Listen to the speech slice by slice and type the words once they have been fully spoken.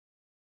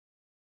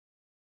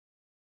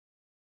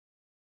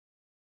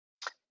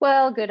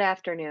Well, good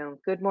afternoon,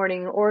 good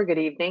morning, or good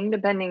evening,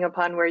 depending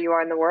upon where you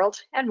are in the world,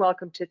 and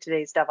welcome to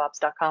today's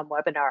DevOps.com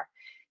webinar.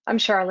 I'm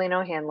Charlene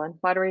O'Hanlon,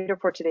 moderator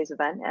for today's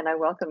event, and I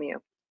welcome you.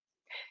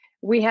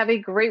 We have a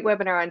great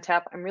webinar on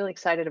tap. I'm really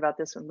excited about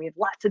this one. We have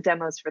lots of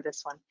demos for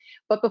this one.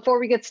 But before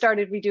we get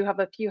started, we do have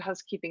a few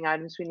housekeeping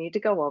items we need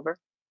to go over.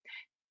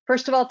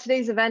 First of all,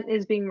 today's event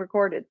is being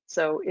recorded,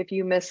 so if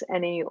you miss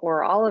any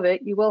or all of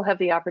it, you will have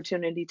the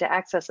opportunity to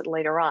access it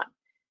later on.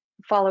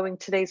 Following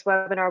today's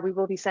webinar, we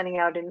will be sending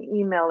out an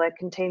email that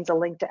contains a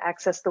link to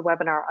access the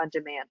webinar on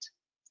demand.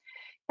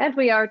 And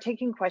we are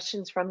taking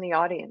questions from the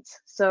audience.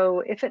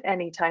 So if at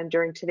any time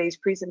during today's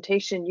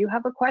presentation you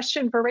have a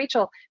question for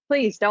Rachel,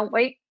 please don't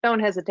wait, don't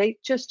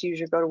hesitate, just use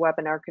your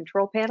GoToWebinar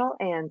control panel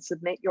and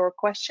submit your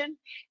question,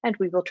 and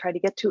we will try to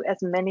get to as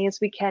many as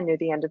we can near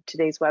the end of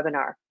today's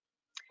webinar.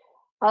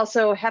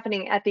 Also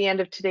happening at the end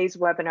of today's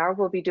webinar,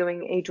 we'll be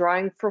doing a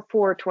drawing for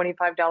 4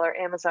 $25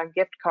 Amazon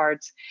gift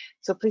cards.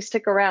 So please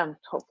stick around.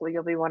 Hopefully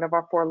you'll be one of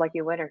our 4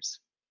 lucky winners.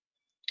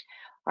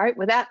 All right,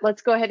 with that,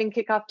 let's go ahead and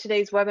kick off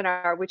today's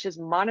webinar, which is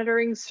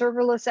monitoring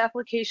serverless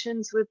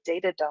applications with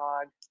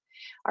Datadog.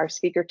 Our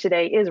speaker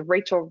today is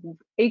Rachel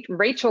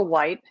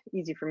White,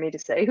 easy for me to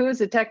say, who is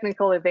a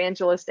technical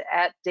evangelist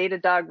at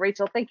Datadog.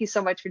 Rachel, thank you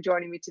so much for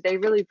joining me today.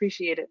 Really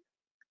appreciate it.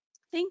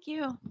 Thank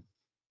you.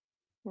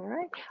 All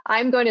right,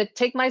 I'm going to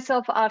take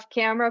myself off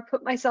camera,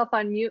 put myself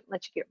on mute, and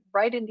let you get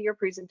right into your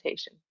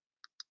presentation.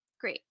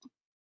 Great.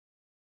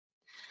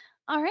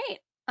 All right.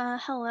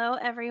 Hello,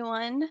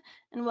 everyone,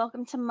 and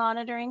welcome to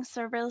Monitoring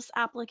Serverless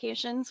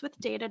Applications with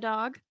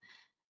Datadog.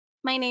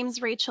 My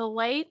name's Rachel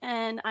White,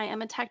 and I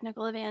am a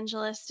technical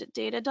evangelist at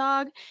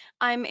Datadog.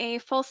 I'm a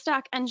full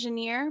stack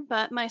engineer,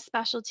 but my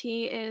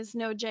specialty is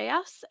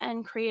Node.js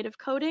and creative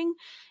coding.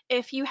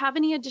 If you have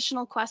any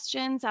additional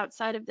questions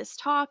outside of this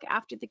talk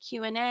after the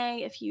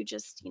Q&A, if you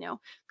just,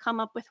 come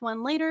up with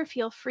one later,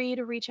 feel free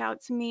to reach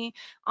out to me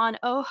on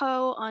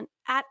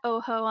at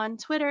Oho on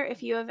Twitter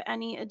if you have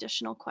any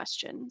additional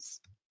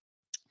questions.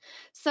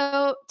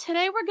 So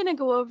today we're going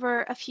to go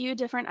over a few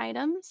different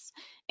items,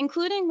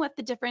 including what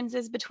the difference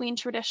is between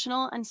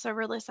traditional and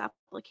serverless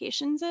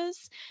applications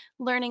is,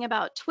 learning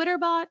about Twitter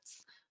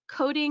bots,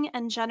 coding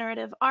and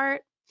generative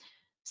art,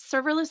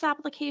 serverless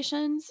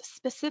applications,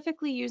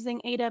 specifically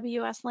using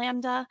AWS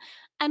Lambda,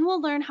 and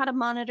we'll learn how to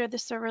monitor the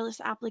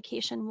serverless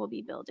application we'll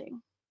be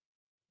building.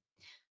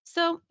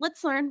 So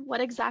let's learn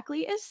what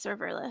exactly is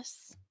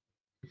serverless.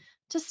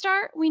 To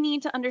start, we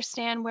need to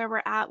understand where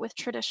we're at with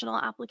traditional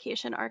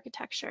application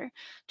architecture.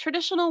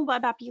 Traditional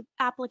web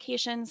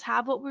applications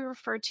have what we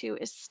refer to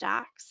as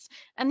stacks,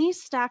 and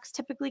these stacks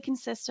typically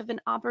consist of an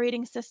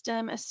operating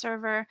system, a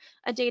server,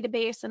 a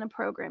database, and a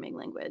programming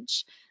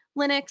language.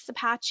 Linux,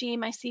 Apache,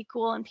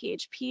 MySQL, and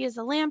PHP is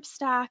a LAMP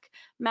stack.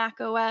 Mac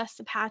OS,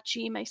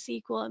 Apache,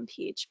 MySQL, and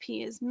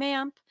PHP is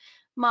MAMP.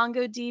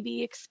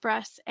 MongoDB,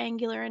 Express,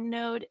 Angular, and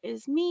Node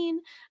is Mean,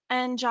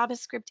 and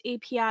JavaScript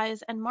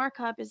APIs and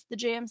markup is the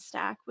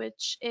Jamstack,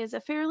 which is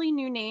a fairly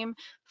new name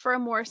for a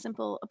more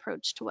simple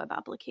approach to web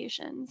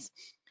applications.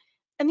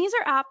 And these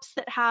are apps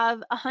that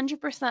have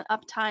 100%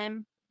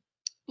 uptime.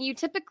 You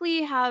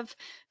typically have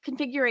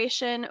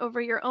configuration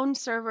over your own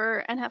server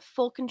and have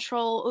full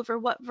control over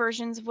what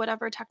versions of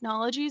whatever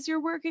technologies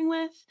you're working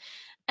with.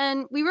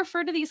 And we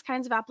refer to these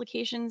kinds of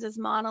applications as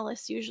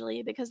monoliths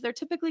usually because they're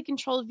typically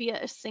controlled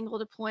via a single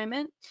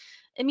deployment.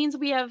 It means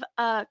we have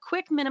a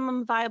quick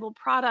minimum viable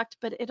product,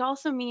 but it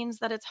also means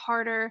that it's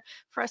harder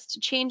for us to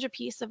change a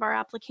piece of our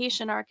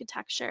application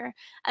architecture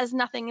as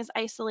nothing is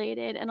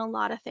isolated and a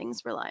lot of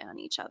things rely on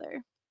each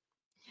other.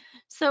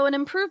 So an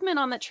improvement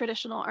on the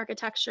traditional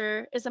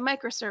architecture is a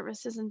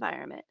microservices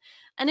environment.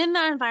 And in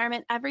that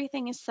environment,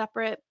 everything is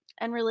separate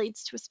and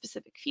relates to a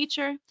specific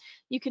feature.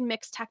 You can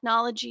mix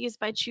technologies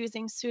by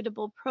choosing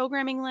suitable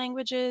programming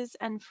languages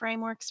and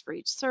frameworks for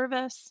each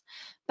service,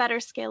 better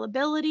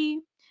scalability,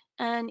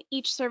 and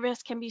each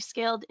service can be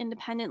scaled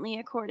independently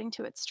according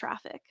to its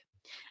traffic.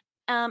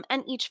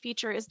 And each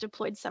feature is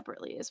deployed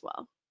separately as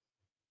well.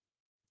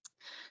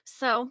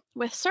 So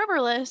with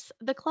serverless,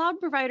 the cloud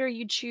provider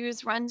you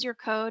choose runs your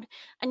code,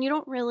 and you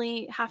don't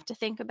really have to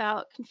think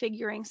about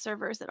configuring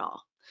servers at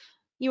all.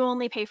 You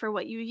only pay for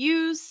what you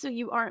use, so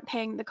you aren't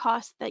paying the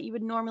cost that you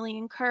would normally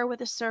incur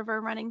with a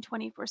server running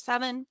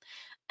 24/7.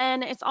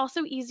 And it's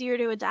also easier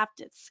to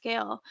adapt at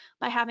scale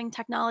by having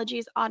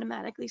technologies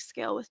automatically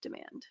scale with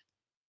demand.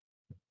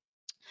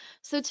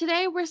 So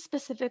today we're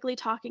specifically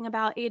talking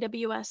about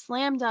AWS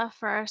Lambda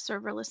for our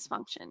serverless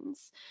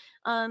functions.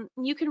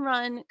 You can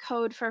run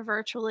code for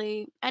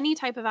virtually any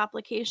type of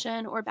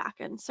application or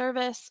backend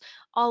service,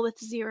 all with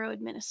zero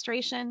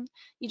administration.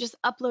 You just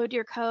upload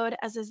your code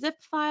as a zip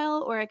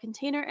file or a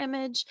container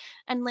image,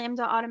 and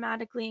Lambda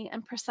automatically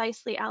and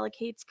precisely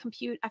allocates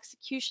compute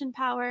execution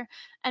power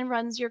and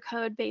runs your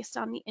code based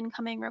on the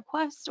incoming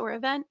request or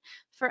event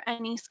for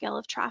any scale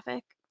of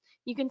traffic.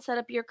 You can set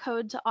up your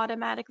code to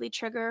automatically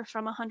trigger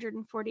from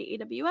 140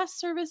 AWS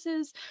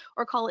services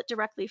or call it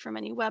directly from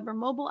any web or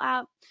mobile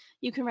app.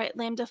 You can write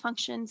Lambda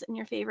functions in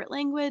your favorite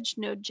language,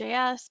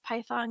 Node.js,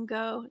 Python,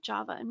 Go,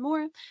 Java, and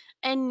more,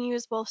 and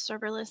use both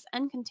serverless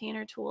and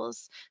container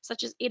tools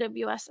such as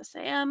AWS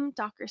SAM,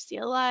 Docker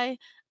CLI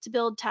to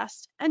build,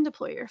 test, and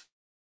deploy your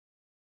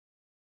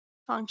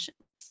functions.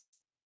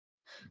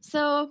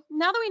 So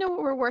now that we know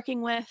what we're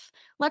working with,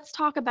 let's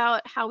talk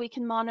about how we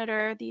can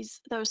monitor those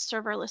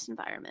serverless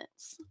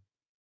environments.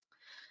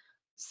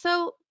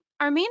 So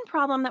our main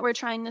problem that we're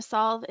trying to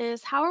solve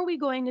is how are we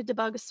going to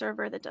debug a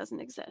server that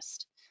doesn't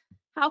exist?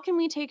 How can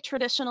we take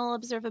traditional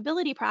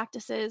observability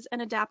practices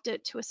and adapt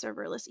it to a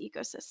serverless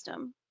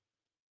ecosystem?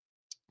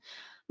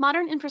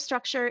 Modern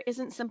infrastructure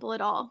isn't simple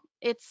at all.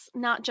 It's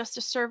not just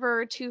a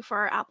server or two for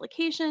our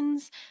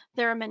applications.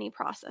 There are many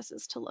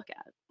processes to look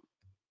at.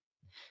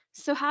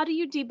 So how do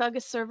you debug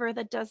a server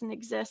that doesn't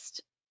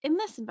exist in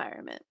this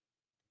environment?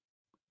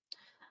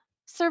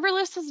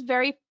 Serverless has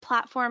very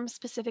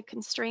platform-specific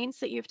constraints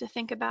that you have to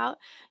think about.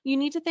 You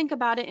need to think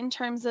about it in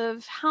terms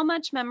of how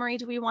much memory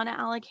do we want to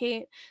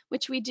allocate,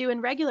 which we do in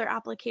regular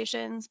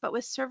applications, but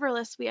with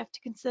serverless, we have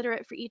to consider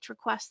it for each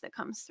request that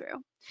comes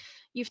through.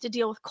 You have to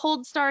deal with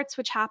cold starts,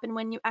 which happen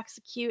when you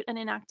execute an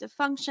inactive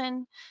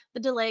function. The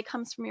delay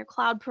comes from your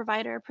cloud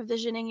provider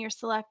provisioning your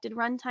selected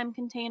runtime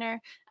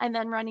container and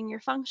then running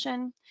your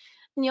function.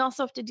 And you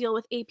also have to deal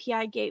with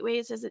API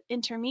gateways as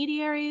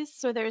intermediaries.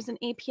 So there's an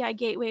API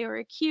gateway or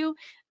a queue,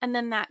 and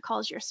then that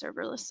calls your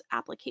serverless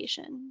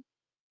application.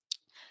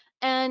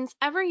 And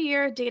every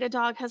year,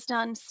 Datadog has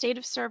done State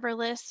of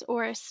Serverless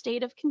or a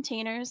State of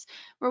Containers,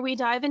 where we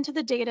dive into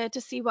the data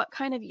to see what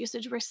kind of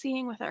usage we're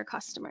seeing with our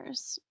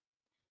customers.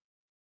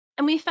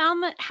 And we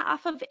found that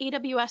half of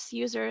AWS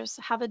users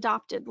have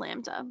adopted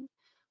Lambda,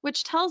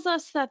 which tells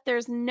us that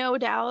there's no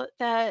doubt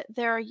that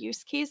there are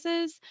use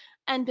cases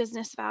and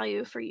business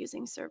value for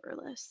using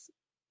serverless.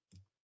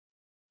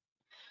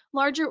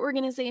 Larger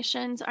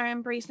organizations are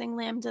embracing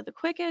Lambda the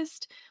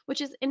quickest,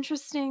 which is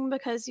interesting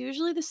because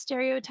usually the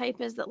stereotype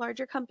is that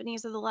larger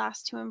companies are the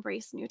last to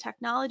embrace new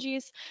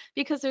technologies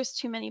because there's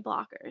too many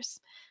blockers.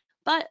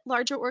 But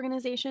larger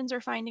organizations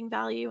are finding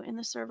value in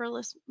the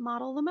serverless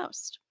model the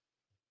most.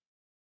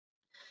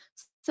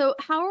 So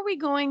how are we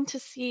going to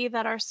see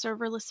that our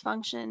serverless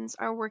functions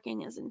are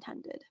working as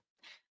intended?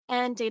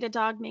 And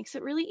Datadog makes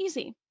it really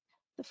easy.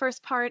 The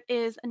first part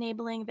is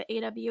enabling the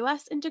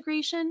AWS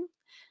integration,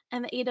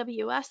 and the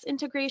AWS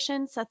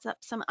integration sets up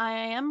some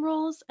IAM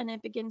roles and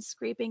it begins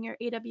scraping your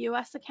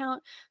AWS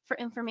account for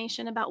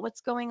information about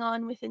what's going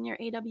on within your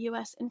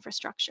AWS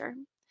infrastructure.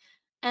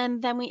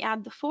 And then we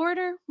add the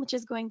forwarder, which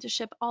is going to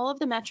ship all of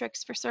the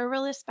metrics for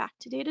serverless back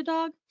to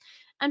Datadog.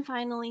 And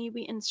finally,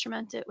 we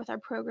instrument it with our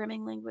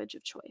programming language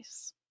of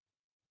choice.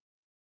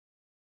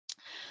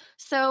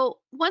 So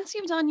once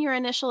you've done your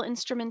initial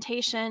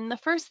instrumentation, the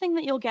first thing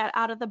that you'll get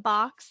out of the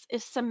box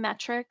is some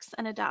metrics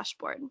and a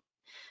dashboard.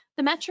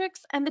 The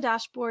metrics and the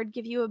dashboard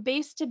give you a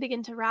base to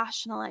begin to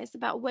rationalize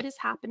about what is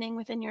happening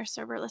within your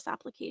serverless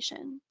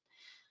application.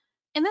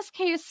 In this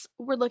case,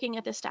 we're looking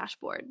at this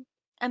dashboard,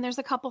 and there's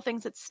a couple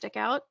things that stick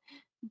out.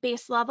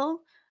 Base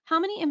level, how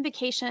many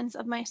invocations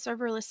of my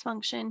serverless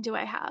function do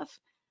I have?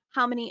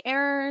 How many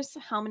errors?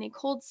 How many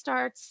cold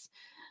starts?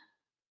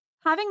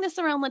 Having this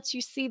around lets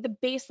you see the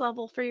base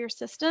level for your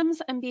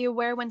systems and be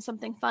aware when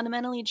something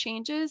fundamentally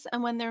changes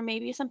and when there may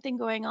be something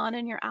going on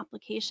in your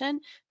application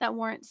that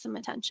warrants some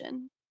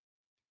attention.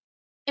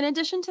 In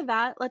addition to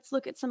that, let's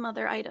look at some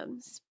other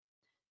items.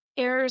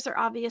 Errors are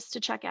obvious to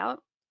check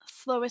out,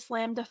 slowest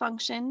Lambda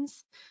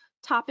functions,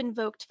 top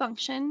invoked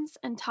functions,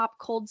 and top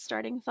cold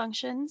starting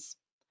functions.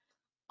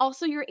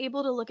 Also, you're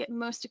able to look at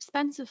most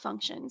expensive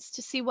functions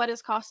to see what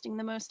is costing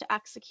the most to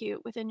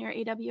execute within your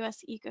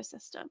AWS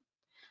ecosystem.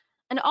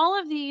 And all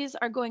of these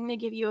are going to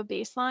give you a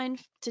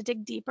baseline to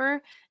dig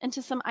deeper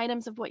into some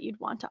items of what you'd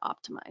want to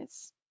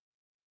optimize.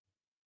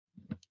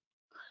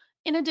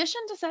 In addition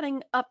to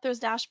setting up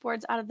those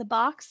dashboards out of the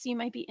box, you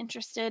might be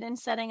interested in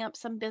setting up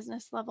some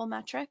business level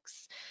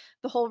metrics.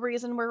 The whole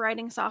reason we're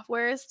writing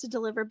software is to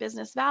deliver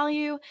business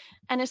value.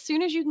 And as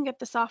soon as you can get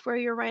the software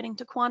you're writing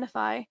to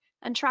quantify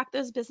and track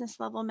those business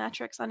level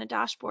metrics on a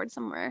dashboard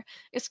somewhere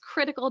is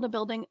critical to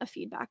building a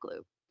feedback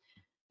loop.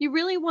 You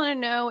really want to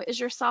know, is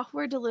your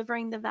software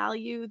delivering the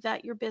value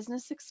that your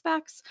business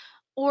expects,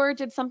 or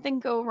did something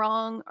go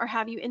wrong, or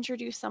have you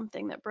introduced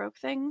something that broke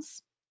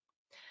things?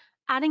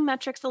 Adding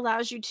metrics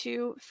allows you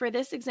to, for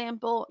this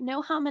example,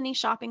 know how many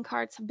shopping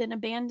carts have been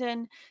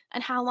abandoned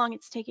and how long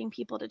it's taking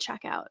people to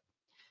check out.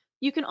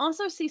 You can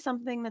also see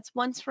something that's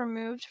once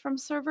removed from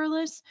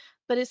serverless,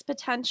 but is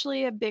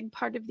potentially a big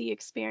part of the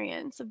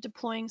experience of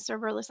deploying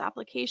serverless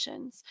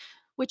applications,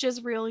 which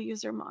is real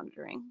user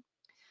monitoring.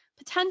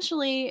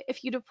 Potentially,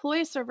 if you deploy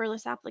a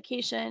serverless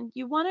application,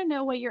 you want to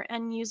know what your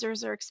end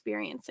users are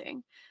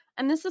experiencing.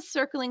 And this is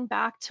circling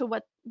back to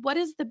what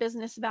is the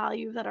business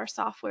value that our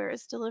software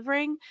is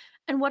delivering,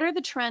 and what are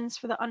the trends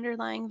for the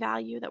underlying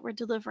value that we're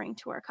delivering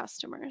to our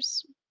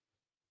customers.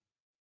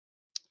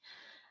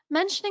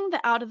 Mentioning the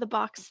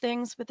out-of-the-box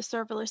things with the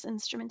serverless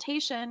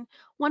instrumentation,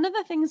 one of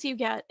the things you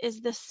get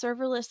is this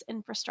serverless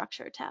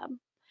infrastructure tab.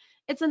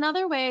 It's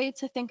another way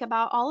to think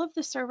about all of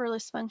the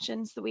serverless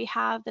functions that we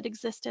have that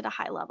exist at a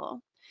high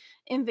level.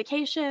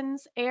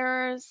 Invocations,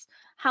 errors,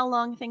 how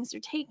long things are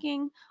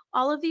taking,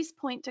 all of these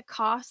point to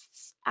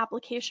costs,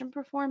 application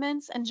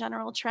performance, and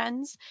general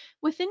trends.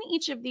 Within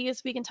each of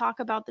these, we can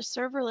talk about the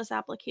serverless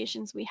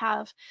applications we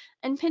have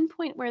and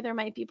pinpoint where there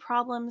might be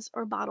problems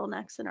or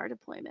bottlenecks in our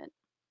deployment.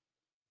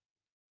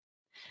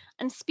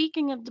 And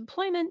speaking of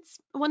deployments,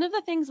 one of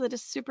the things that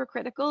is super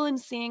critical in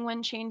seeing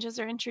when changes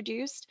are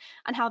introduced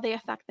and how they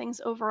affect things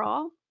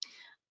overall,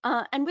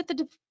 and with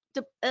the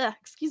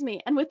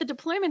and with the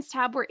deployments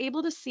tab, we're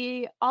able to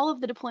see all of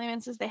the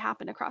deployments as they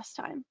happen across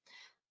time.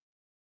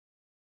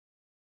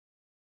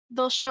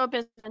 They'll show up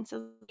as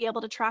be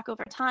able to track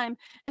over time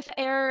if the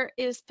error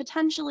is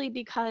potentially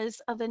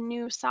because of a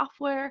new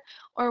software,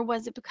 or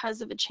was it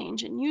because of a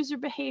change in user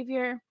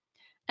behavior,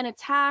 an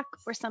attack,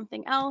 or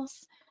something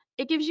else.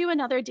 It gives you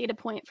another data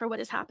point for what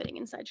is happening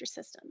inside your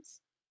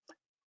systems.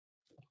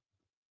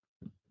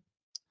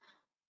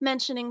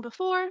 Mentioning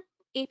before,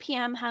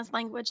 APM has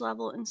language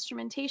level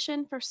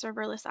instrumentation for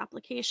serverless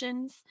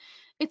applications.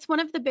 It's one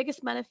of the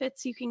biggest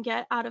benefits you can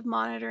get out of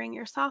monitoring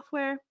your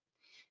software.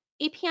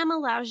 APM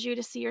allows you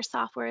to see your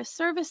software as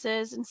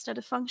services instead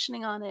of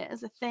functioning on it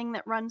as a thing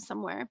that runs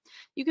somewhere.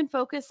 You can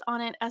focus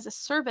on it as a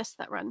service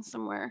that runs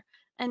somewhere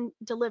and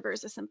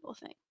delivers a simple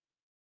thing.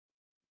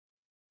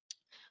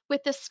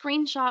 With this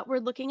screenshot, we're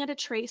looking at a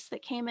trace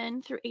that came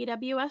in through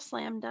AWS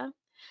Lambda,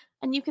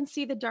 and you can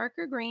see the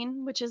darker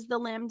green, which is the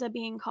Lambda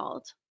being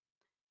called.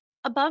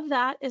 Above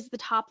that is the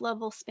top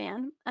level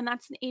span, and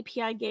that's an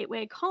API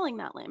gateway calling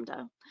that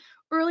Lambda.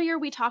 Earlier,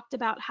 we talked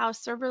about how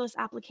serverless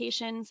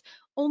applications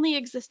only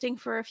existing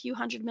for a few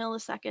hundred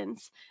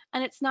milliseconds,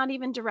 and it's not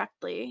even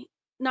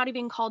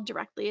called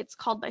directly, it's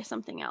called by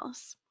something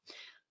else.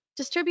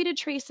 Distributed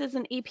traces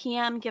and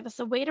APM give us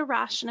a way to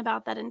ration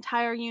about that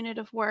entire unit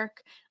of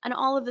work and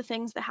all of the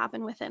things that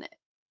happen within it.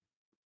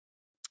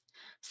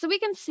 So we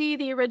can see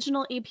the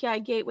original API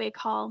gateway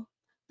call,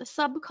 the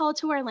subcall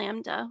to our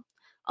Lambda,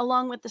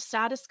 along with the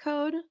status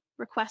code,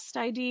 request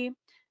ID,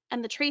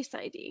 and the trace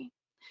ID.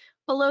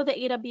 Below the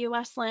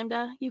AWS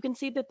Lambda, you can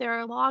see that there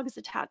are logs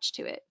attached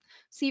to it.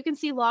 So you can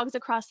see logs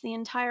across the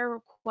entire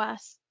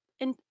request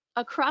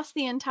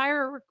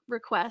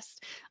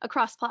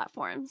across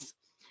platforms.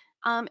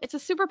 It's a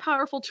super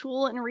powerful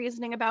tool in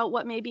reasoning about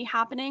what may be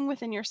happening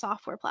within your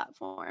software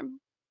platform.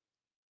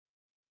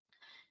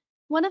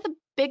 One of the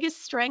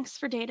biggest strengths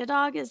for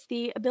Datadog is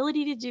the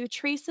ability to do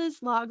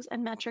traces, logs,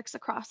 and metrics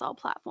across all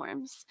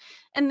platforms.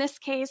 In this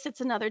case, it's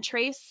another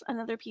trace,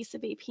 another piece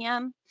of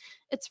APM.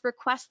 It's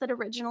requests that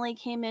originally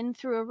came in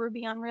through a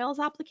Ruby on Rails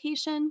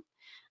application.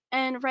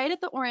 And right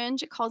at the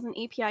orange, it calls an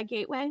API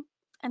gateway.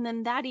 And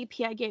then that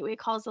API gateway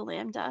calls a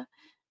Lambda.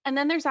 And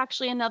then there's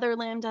actually another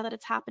Lambda that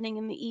it's happening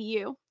in the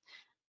EU.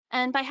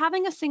 And by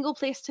having a single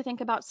place to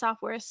think about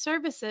software as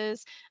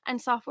services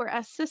and software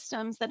as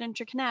systems that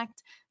interconnect,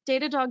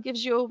 Datadog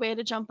gives you a way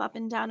to jump up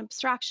and down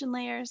abstraction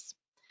layers.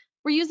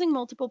 We're using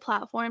multiple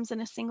platforms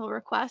in a single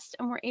request,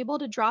 and we're able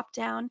to drop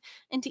down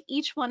into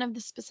each one of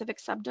the specific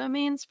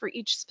subdomains for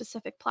each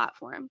specific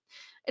platform.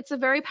 It's a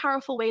very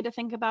powerful way to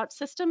think about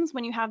systems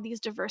when you have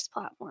these diverse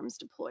platforms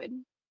deployed.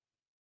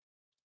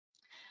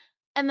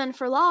 And then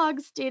for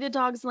logs,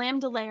 Datadog's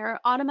Lambda layer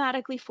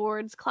automatically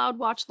forwards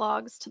CloudWatch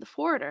logs to the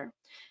forwarder,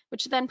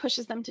 which then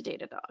pushes them to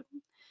Datadog.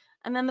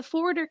 And then the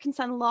forwarder can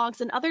send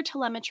logs and other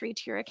telemetry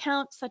to your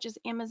account, such as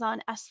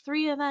Amazon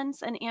S3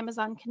 events and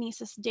Amazon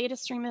Kinesis data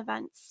stream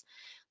events.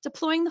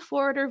 Deploying the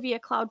forwarder via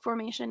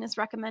CloudFormation is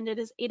recommended,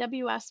 as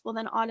AWS will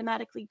then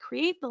automatically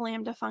create the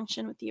Lambda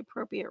function with the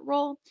appropriate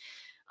role,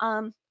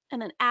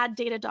 and then add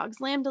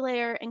Datadog's Lambda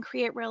layer and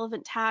create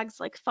relevant tags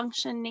like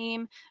function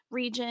name,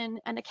 region,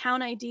 and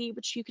account ID,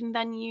 which you can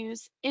then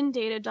use in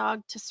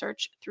Datadog to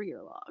search through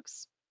your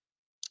logs.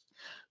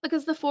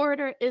 Because the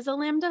forwarder is a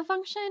Lambda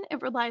function,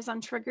 it relies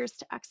on triggers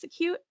to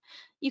execute.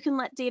 You can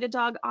let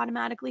Datadog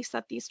automatically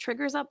set these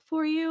triggers up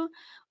for you,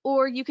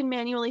 or you can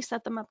manually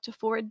set them up to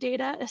forward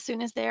data as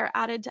soon as they are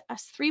added to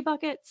S3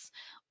 buckets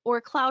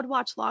or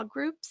CloudWatch log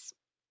groups.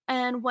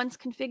 And once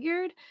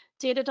configured,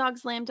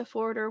 Datadog's Lambda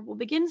forwarder will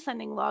begin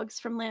sending logs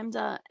from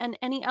Lambda and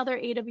any other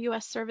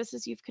AWS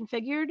services you've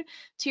configured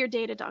to your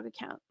Datadog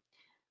account.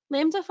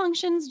 Lambda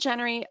functions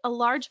generate a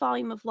large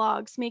volume of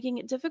logs, making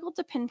it difficult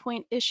to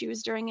pinpoint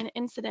issues during an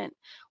incident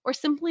or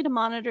simply to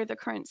monitor the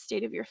current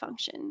state of your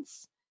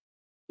functions.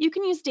 You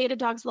can use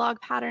Datadog's log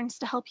patterns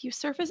to help you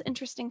surface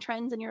interesting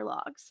trends in your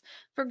logs.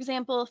 For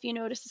example, if you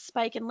notice a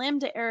spike in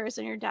Lambda errors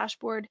in your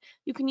dashboard,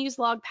 you can use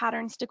log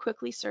patterns to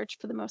quickly search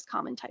for the most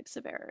common types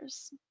of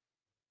errors.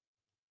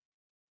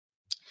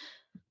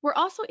 We're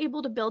also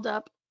able to build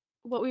up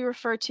what we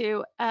refer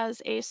to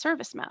as a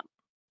service map.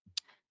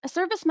 A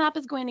service map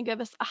is going to give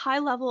us a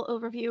high-level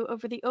overview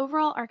over the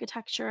overall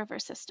architecture of our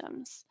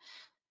systems.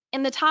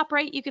 In the top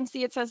right, you can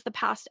see it says the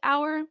past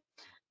hour,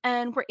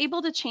 and we're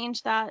able to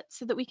change that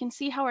so that we can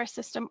see how our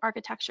system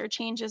architecture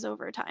changes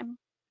over time.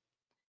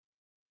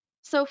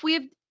 So if we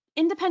have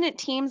independent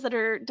teams that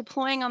are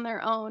deploying on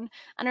their own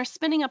and are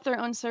spinning up their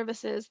own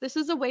services, this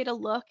is a way to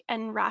look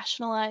and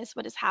rationalize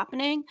what is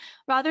happening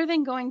rather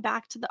than going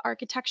back to the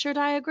architecture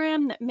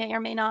diagram that may or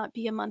may not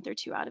be a month or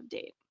two out of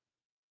date.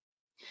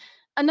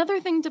 Another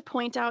thing to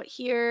point out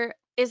here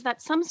is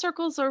that some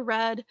circles are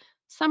red,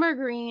 some are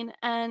green,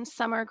 and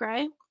some are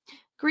gray.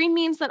 Green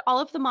means that all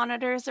of the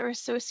monitors are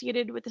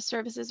associated with the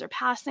services are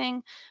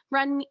passing.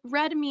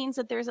 Red means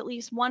that there's at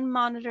least one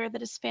monitor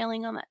that is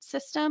failing on that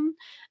system.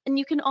 And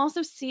you can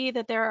also see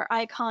that there are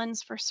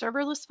icons for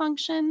serverless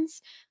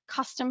functions,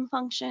 custom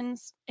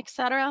functions,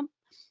 etc.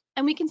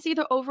 And we can see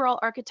the overall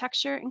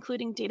architecture,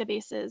 including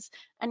databases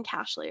and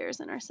cache layers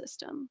in our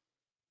system.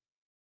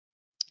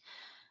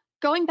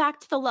 Going back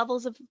to the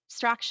levels of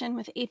abstraction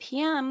with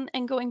APM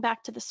and going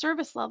back to the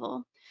service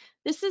level,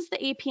 this is the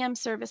APM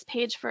service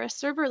page for a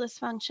serverless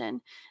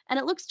function, and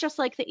it looks just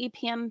like the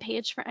APM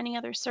page for any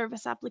other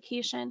service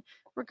application,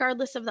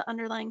 regardless of the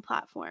underlying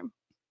platform.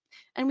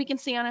 And we can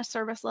see on a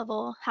service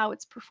level how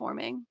it's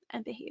performing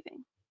and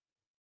behaving.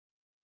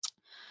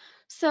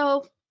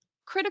 So,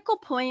 critical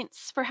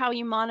points for how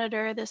you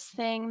monitor this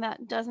thing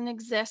that doesn't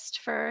exist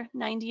for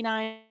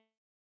 99%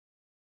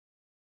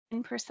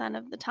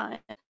 of the time.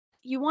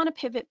 You want to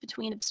pivot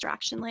between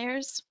abstraction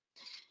layers.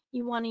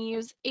 You want to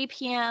use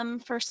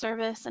APM for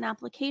service and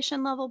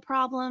application level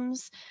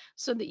problems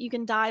so that you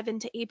can dive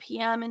into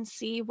APM and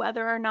see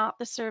whether or not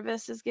the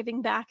service is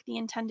giving back the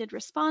intended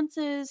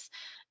responses.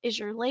 Is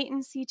your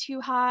latency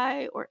too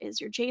high, or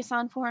is your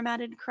JSON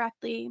formatted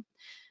correctly?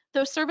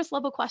 Those service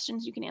level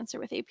questions you can answer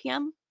with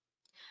APM.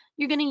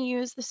 You're going to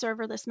use the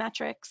serverless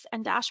metrics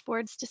and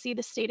dashboards to see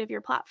the state of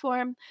your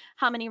platform.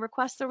 How many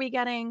requests are we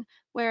getting?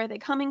 Where are they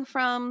coming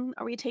from?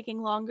 Are we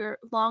taking longer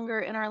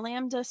in our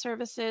Lambda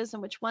services,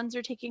 and which ones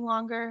are taking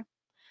longer?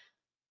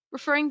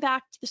 Referring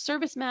back to the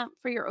service map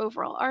for your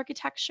overall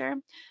architecture,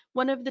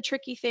 one of the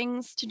tricky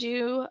things to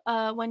do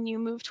when you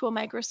move to a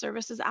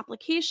microservices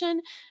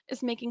application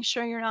is making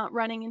sure you're not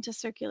running into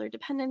circular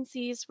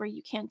dependencies where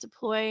you can't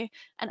deploy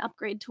and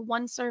upgrade to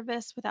one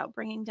service without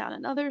bringing down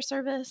another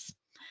service.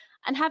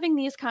 And having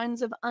these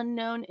kinds of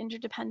unknown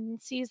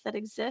interdependencies that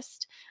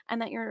exist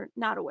and that you're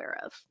not aware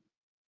of.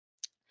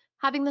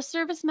 Having the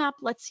service map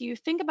lets you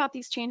think about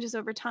these changes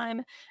over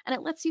time, and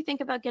it lets you think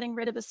about getting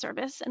rid of a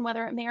service and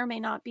whether it may or may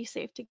not be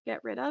safe to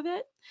get rid of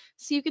it,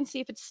 so you can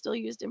see if it's still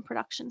used in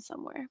production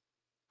somewhere.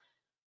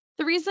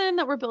 The reason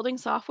that we're building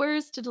software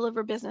is to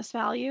deliver business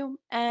value,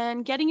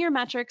 and getting your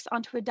metrics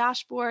onto a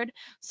dashboard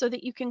so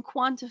that you can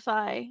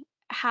quantify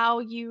how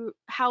your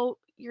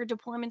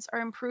deployments are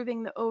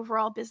improving the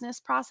overall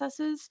business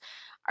processes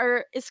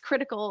is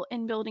critical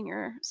in building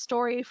your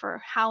story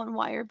for how and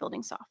why you're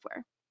building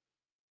software.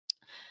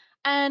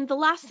 And the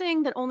last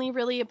thing that only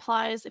really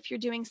applies if you're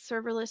doing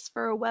serverless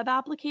for a web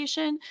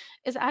application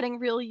is adding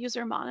real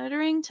user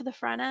monitoring to the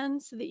front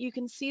end so that you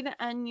can see the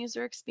end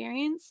user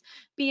experience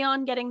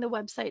beyond getting the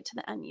website to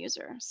the end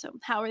user. So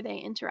how are they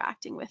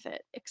interacting with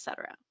it,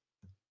 etc.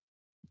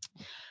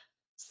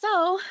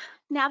 So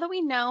now that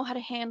we know how to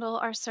handle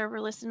our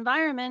serverless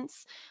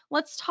environments,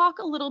 let's talk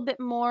a little bit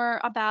more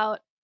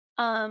about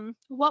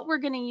what we're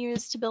going to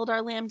use to build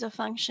our Lambda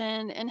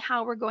function and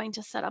how we're going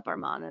to set up our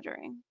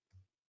monitoring.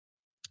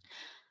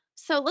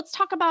 So let's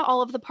talk about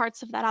all of the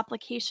parts of that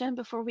application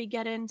before we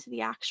get into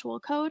the actual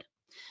code.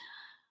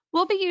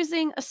 We'll be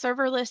using a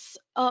serverless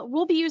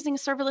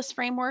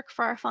framework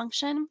for our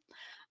function.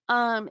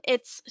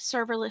 It's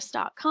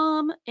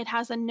serverless.com. It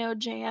has a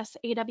Node.js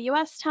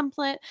AWS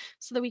template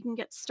so that we can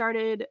get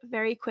started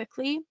very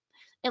quickly.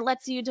 It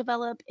lets you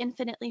develop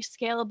infinitely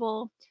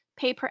scalable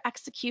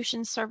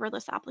pay-per-execution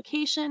serverless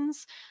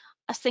applications.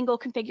 A single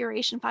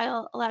configuration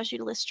file allows you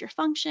to list your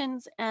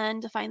functions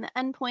and define the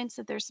endpoints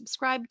that they're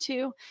subscribed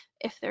to,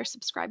 if they're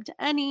subscribed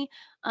to any.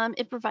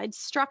 It provides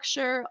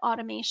structure,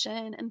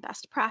 automation, and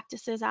best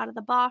practices out of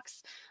the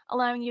box,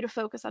 allowing you to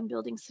focus on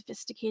building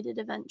sophisticated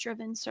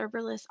event-driven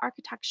serverless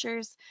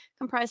architectures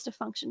comprised of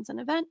functions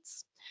and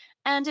events.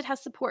 And it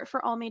has support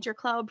for all major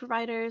cloud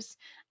providers,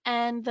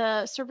 and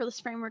the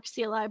serverless framework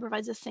CLI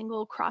provides a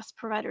single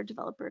cross-provider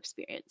developer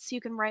experience. So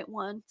you can write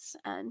once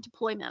and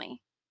deploy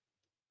many.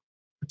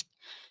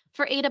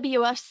 For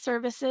AWS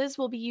services,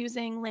 we'll be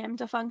using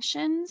Lambda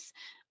functions,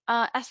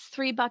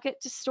 S3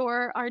 bucket to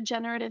store our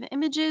generative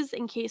images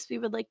in case we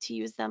would like to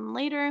use them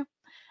later,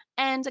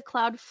 and a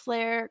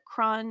Cloudflare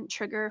cron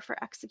trigger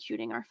for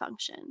executing our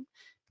function.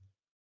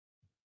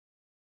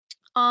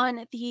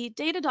 On the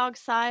Datadog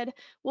side,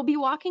 we'll be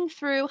walking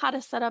through how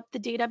to set up the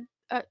Datadog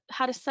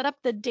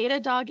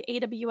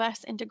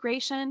AWS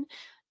integration,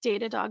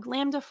 Datadog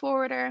Lambda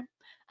forwarder,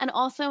 and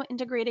also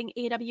integrating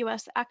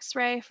AWS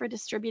X-Ray for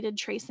distributed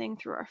tracing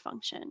through our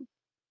function.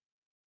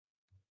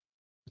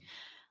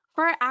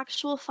 For our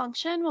actual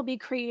function, we'll be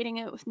creating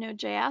it with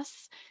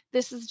Node.js.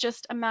 This is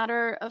just a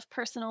matter of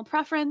personal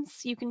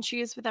preference. You can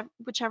choose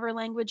whichever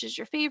language is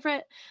your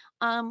favorite.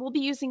 We'll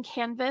be using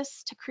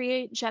Canvas to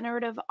create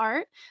generative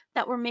art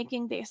that we're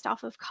making based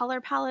off of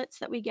color palettes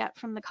that we get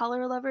from the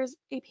Color Lovers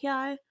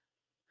API.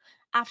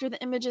 After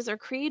the images are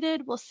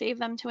created, we'll save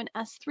them to an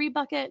S3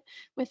 bucket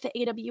with the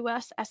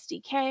AWS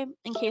SDK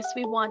in case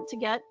we want to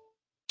get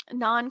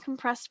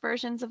non-compressed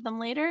versions of them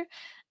later.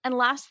 And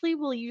lastly,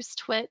 we'll use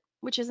Twit,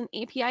 which is an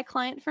API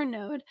client for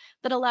Node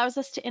that allows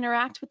us to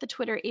interact with the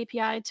Twitter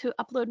API to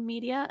upload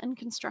media and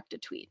construct a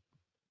tweet.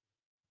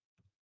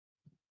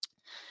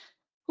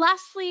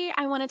 Lastly,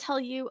 I want to tell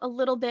you a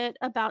little bit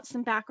about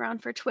some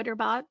background for Twitter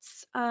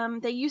bots.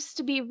 They used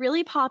to be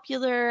really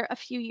popular a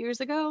few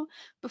years ago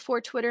before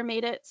Twitter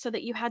made it so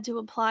that you had to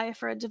apply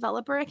for a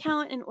developer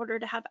account in order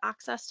to have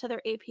access to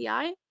their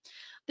API.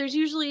 There's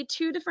usually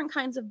two different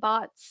kinds of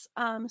bots.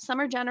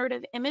 Some are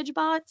generative image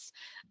bots,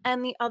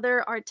 and the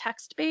other are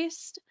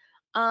text-based,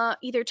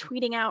 either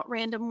tweeting out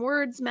random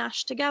words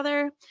mashed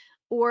together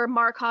or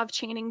Markov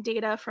chaining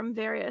data from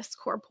various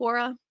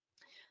corpora.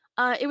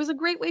 It was a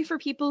great way for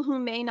people who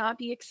may not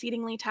be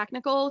exceedingly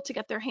technical to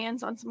get their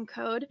hands on some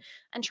code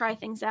and try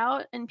things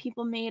out. And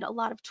people made a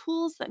lot of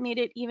tools that made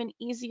it even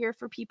easier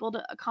for people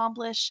to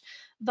accomplish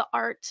the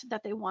art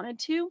that they wanted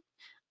to.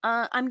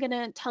 I'm going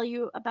to tell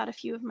you about a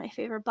few of my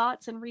favorite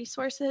bots and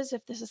resources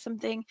if this is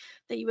something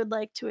that you would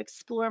like to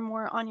explore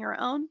more on your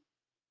own.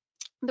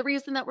 The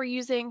reason that we're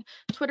using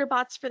Twitter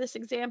bots for this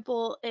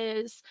example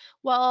is,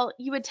 while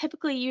you would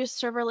typically use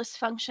serverless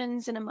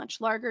functions in a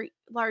much larger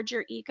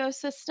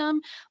ecosystem,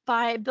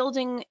 by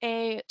building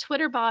a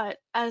Twitter bot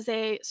as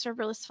a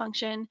serverless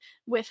function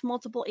with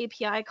multiple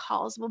API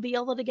calls, we'll be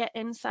able to get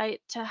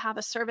insight to have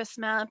a service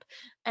map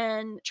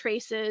and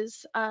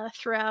traces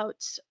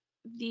throughout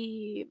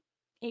the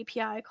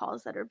API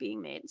calls that are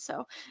being made.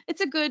 So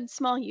it's a good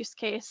small use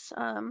case,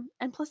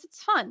 and plus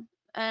it's fun,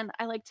 and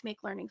I like to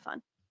make learning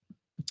fun.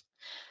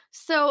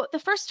 So the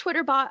first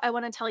Twitter bot I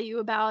want to tell you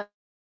about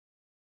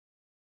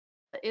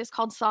is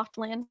called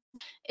Softland.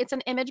 It's an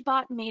image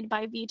bot made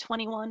by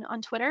V21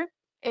 on Twitter.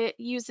 It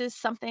uses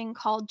something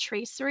called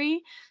Tracery,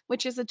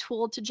 which is a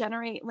tool to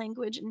generate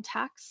language and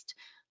text.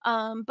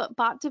 But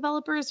bot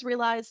developers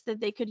realized that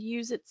they could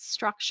use its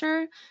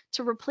structure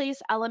to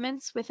replace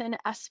elements within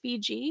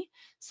SVG.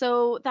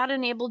 So that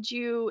enabled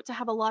you to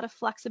have a lot of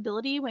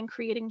flexibility when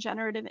creating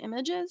generative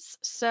images.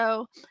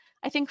 So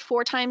I think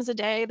 4 times a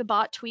day, the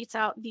bot tweets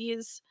out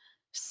these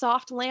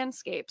soft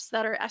landscapes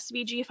that are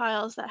SVG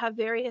files that have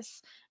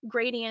various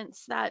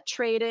gradients that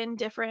trade in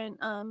different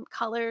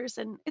colors,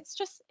 and it's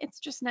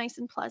just nice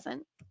and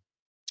pleasant.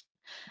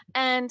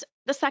 And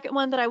the second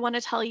one that I want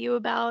to tell you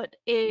about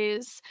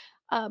is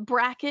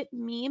Bracket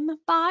Meme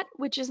Bot,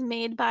 which is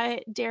made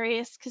by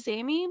Darius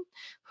Kazemi,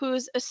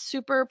 who's a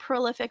super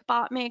prolific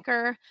bot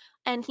maker,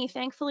 and he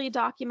thankfully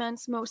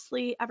documents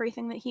mostly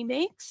everything that he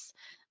makes.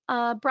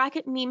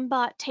 Bracket Meme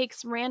Bot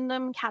takes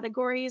random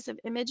categories of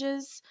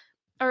images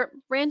or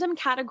random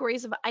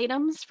categories of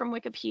items from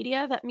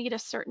Wikipedia that meet a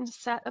certain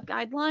set of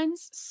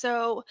guidelines.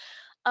 So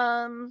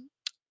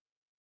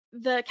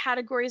the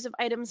categories of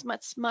items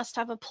must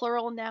have a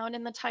plural noun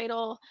in the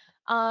title,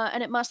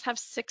 and it must have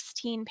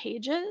 16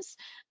 pages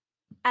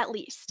at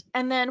least.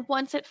 And then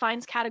once it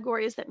finds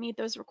categories that meet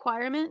those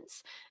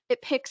requirements,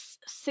 it picks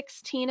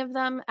 16 of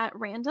them at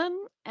random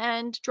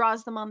and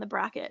draws them on the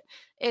bracket.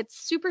 It's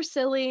super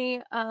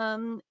silly,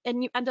 and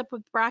you end up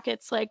with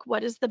brackets like,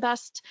 what is the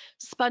best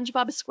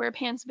SpongeBob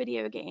SquarePants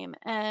video game?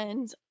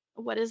 And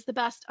what is the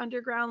best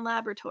underground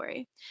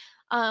laboratory?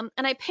 And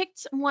I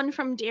picked one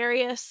from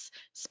Darius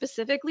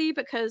specifically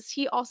because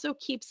he also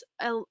keeps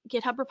a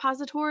GitHub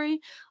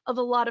repository of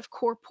a lot of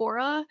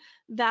corpora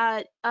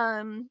that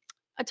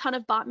a ton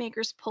of bot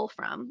makers pull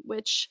from,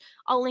 which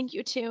I'll link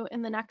you to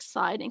in the next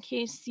slide in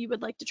case you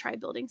would like to try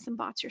building some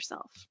bots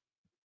yourself.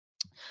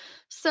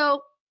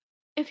 So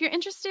if you're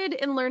interested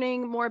in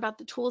learning more about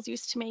the tools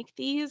used to make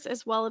these,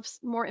 as well as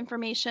more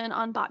information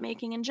on bot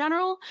making in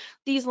general,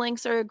 these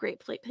links are a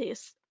great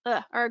place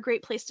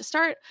to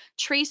start.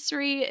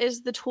 Tracery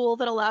is the tool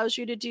that allows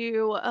you to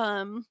do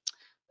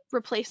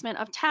replacement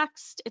of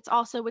text. It's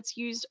also what's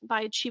used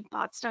by Cheap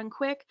Bots Done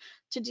Quick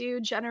to do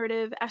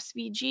generative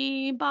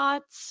SVG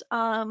bots.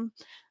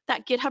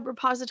 That GitHub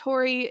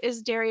repository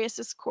is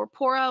Darius's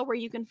Corpora, where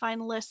you can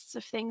find lists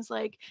of things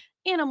like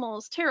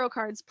animals, tarot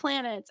cards,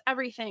 planets,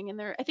 everything.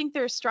 And I think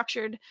they're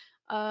structured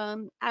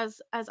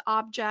as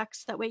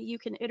objects. That way you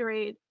can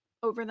iterate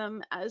over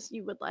them as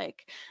you would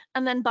like.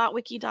 And then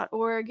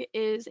botwiki.org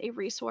is a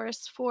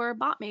resource for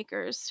bot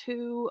makers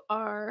who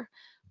are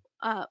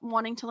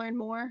wanting to learn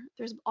more.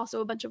 There's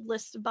also a bunch of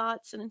lists of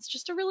bots, and it's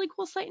just a really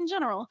cool site in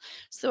general.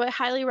 So I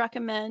highly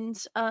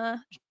recommend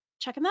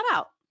checking that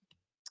out.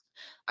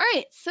 All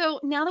right, so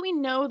now that we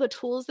know the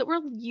tools that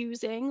we're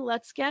using,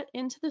 let's get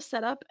into the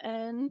setup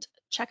and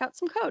check out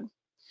some code.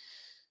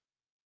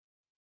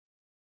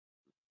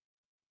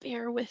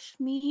 Bear with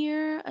me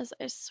here as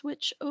I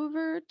switch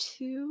over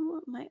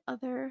to my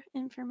other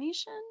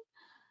information.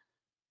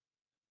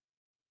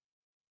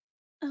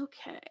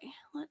 Okay,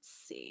 let's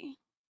see.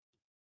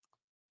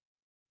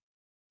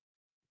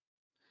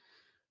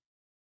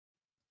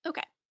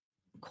 Okay,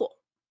 cool.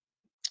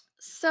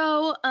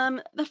 So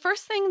the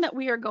first thing that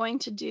we are going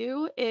to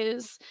do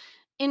is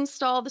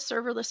install the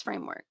serverless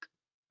framework.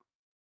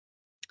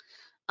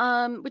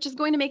 which is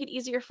going to make it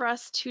easier for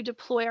us to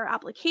deploy our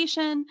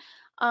application.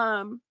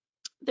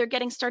 Their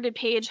Getting Started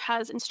page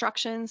has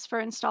instructions for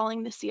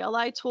installing the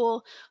CLI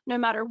tool, no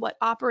matter what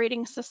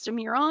operating system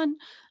you're on.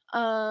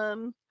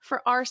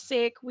 For our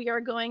sake, we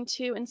are going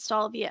to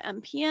install via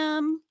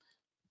npm.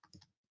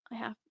 I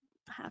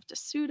have to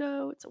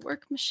sudo, it's a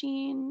work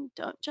machine,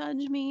 don't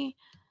judge me.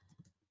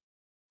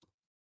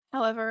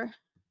 However,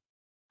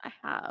 I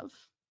have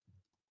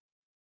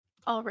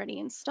already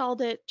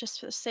installed it just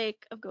for the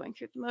sake of going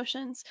through the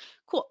motions.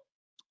 Cool.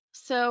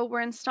 So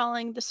we're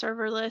installing the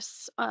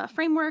serverless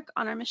framework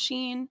on our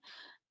machine.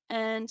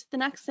 And the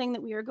next thing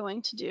that we are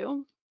going to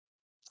do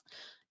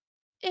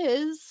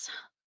is,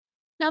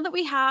 now that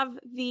we have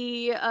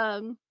the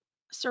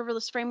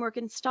serverless framework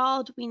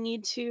installed, we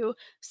need to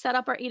set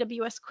up our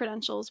AWS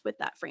credentials with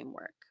that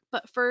framework.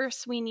 But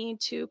first, we need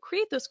to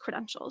create those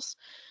credentials.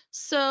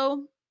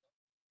 So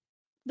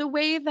the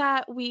way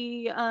that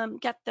we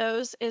get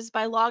those is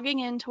by logging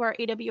into our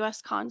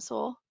AWS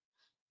console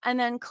and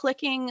then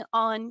clicking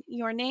on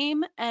your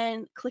name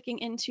and clicking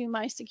into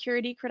My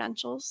Security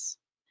Credentials.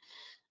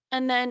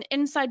 And then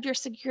inside your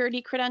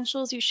security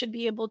credentials, you should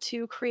be able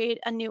to create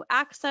a new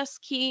access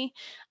key,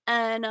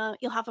 and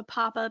you'll have a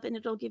pop-up and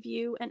it'll give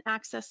you an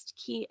access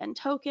key and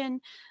token.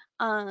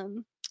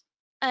 And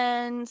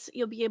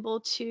you'll be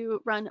able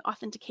to run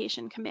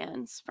authentication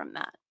commands from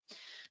that.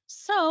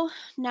 So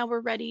now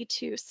we're ready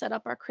to set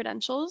up our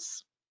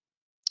credentials.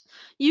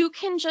 You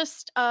can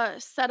just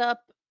set up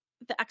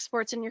the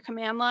exports in your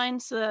command line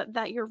so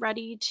that you're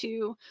ready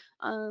to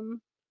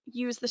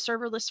use the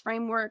serverless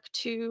framework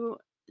to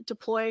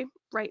deploy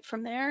right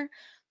from there.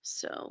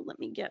 So let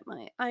me get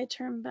my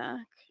iTerm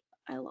back.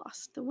 I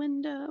lost the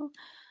window.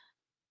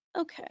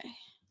 Okay.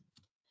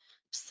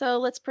 So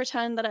let's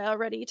pretend that I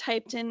already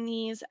typed in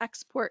these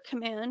export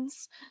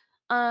commands.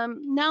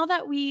 Now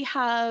that we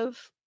have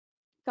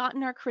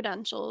gotten our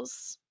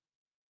credentials,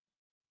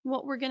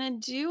 what we're going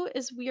to do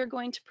is we are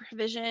going to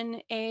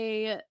provision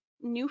a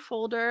new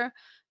folder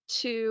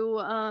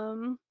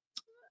to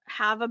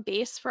have a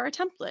base for our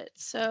template.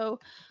 So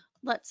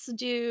let's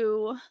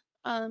do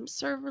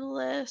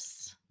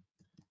serverless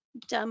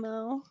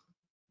demo.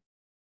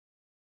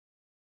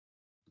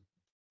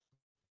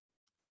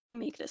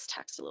 Make this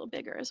text a little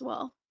bigger as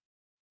well.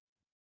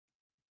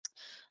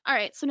 All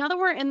right, so now that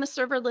we're in the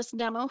serverless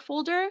demo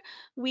folder,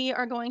 we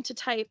are going to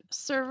type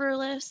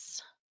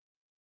serverless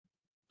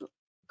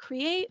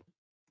create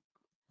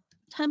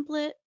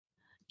template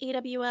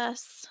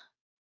AWS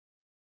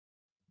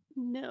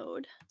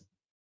Node.js.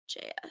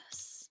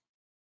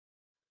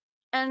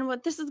 And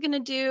what this is going to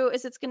do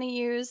is it's going to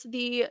use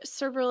the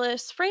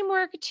serverless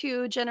framework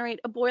to generate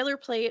a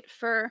boilerplate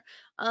for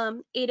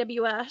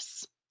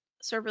AWS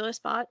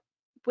serverless bot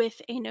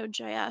with a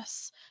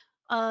Node.js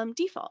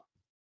default.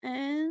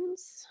 And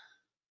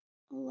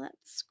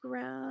let's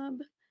grab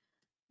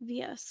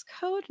VS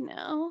Code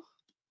now.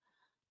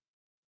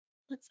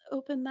 Let's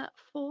open that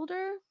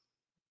folder.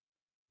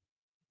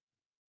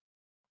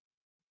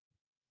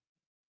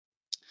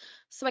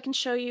 So I can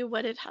show you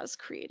what it has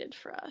created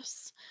for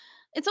us.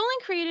 It's only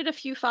created a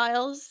few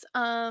files.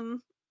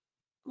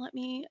 Let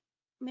me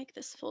make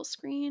this full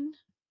screen.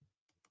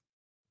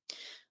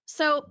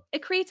 So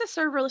it creates a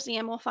serverless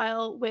YAML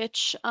file,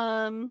 which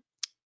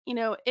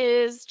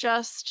is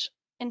just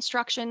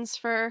instructions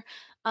for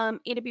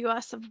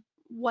AWS of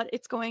what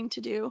it's going to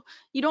do.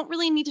 You don't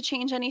really need to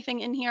change anything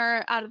in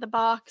here out of the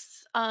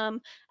box.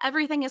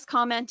 Everything is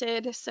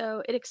commented,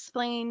 so it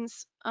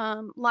explains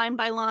line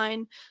by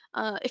line.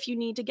 If you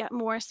need to get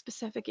more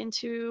specific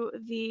into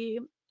the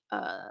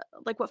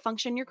like what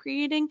function you're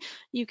creating,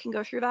 you can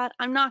go through that.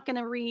 I'm not going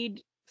to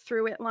read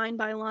through it line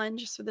by line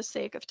just for the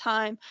sake of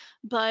time,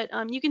 but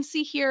you can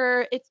see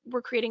here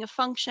we're creating a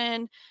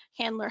function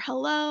handler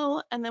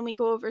hello, and then we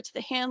go over to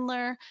the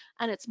handler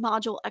and it's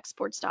module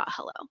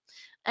exports.hello,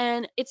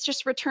 and it's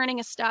just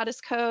returning a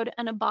status code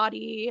and a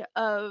body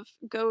of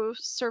go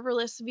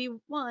serverless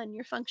v1,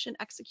 your function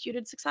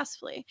executed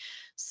successfully.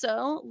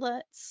 So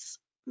let's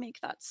make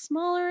that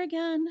smaller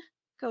again,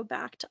 go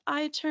back to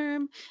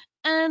iTerm,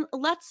 and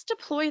let's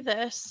deploy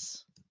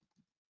this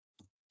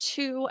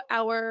to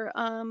our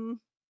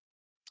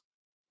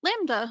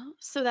Lambda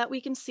so that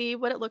we can see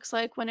what it looks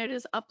like when it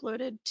is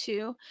uploaded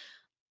to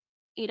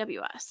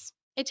AWS.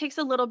 It takes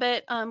a little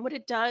bit. What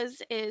it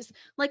does is,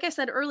 like I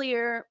said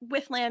earlier,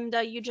 with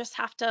Lambda, you just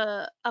have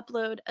to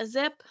upload a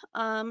zip.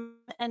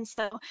 And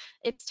so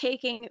it's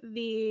taking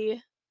the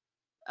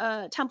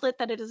template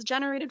that it has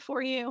generated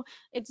for you,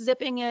 it's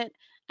zipping it,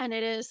 and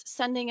it is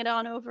sending it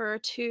on over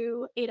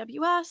to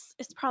AWS.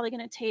 It's probably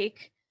going to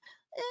take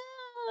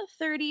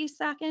 30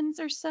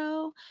 seconds or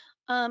so.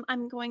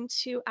 I'm going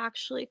to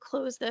actually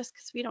close this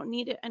because we don't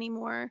need it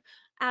anymore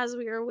as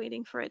we are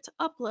waiting for it to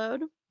upload.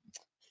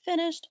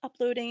 Finished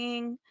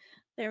uploading.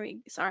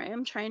 Sorry,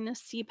 I'm trying to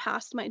see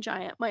past my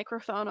giant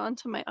microphone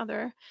onto my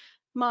other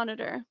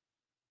monitor.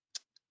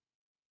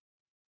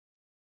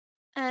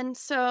 And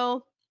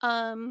so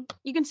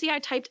you can see I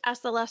typed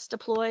SLS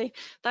deploy.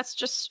 That's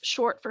just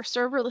short for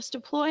serverless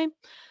deploy.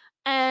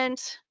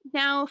 And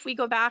now if we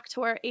go back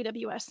to our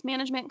AWS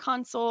Management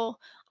Console,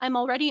 I'm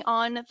already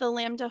on the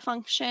Lambda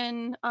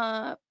function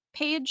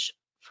page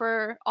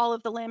for all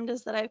of the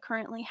Lambdas that I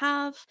currently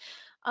have.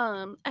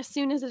 As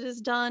soon as it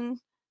is done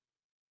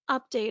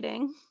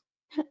updating,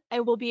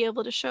 I will be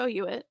able to show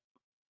you it.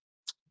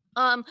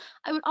 I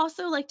would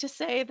also like to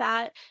say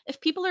that if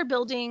people are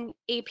building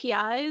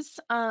APIs,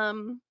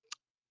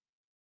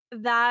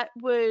 that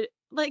would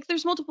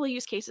there's multiple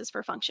use cases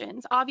for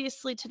functions.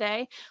 Obviously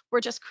today we're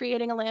just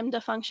creating a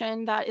Lambda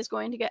function that is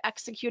going to get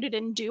executed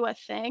and do a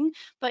thing,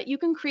 but you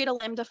can create a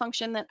Lambda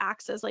function that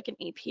acts as like an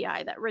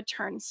API that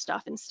returns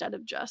stuff instead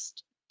of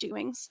just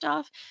doing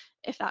stuff,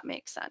 if that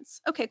makes sense.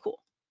 Okay, cool.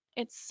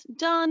 It's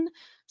done.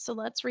 So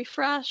let's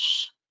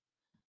refresh.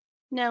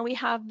 Now we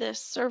have this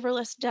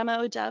serverless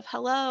demo dev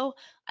hello.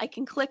 I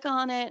can click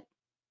on it.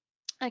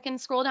 I can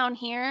scroll down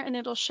here and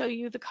it'll show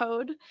you the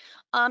code.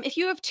 If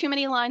you have too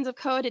many lines of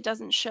code, it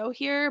doesn't show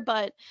here,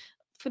 but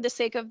for the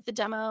sake of the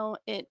demo,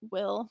 it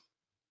will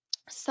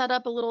set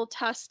up a little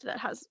test that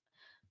has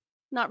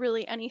not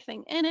really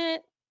anything in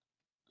it.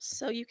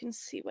 So you can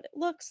see what it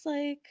looks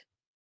like.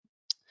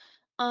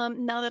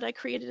 Now that I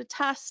created a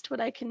test, what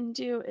I can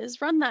do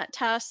is run that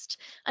test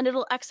and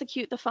it'll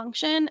execute the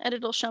function and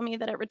it'll show me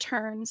that it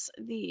returns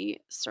the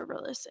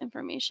serverless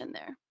information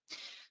there.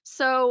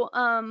 So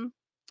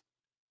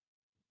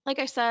like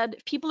I said,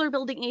 if people are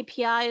building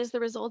APIs, the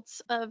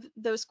results of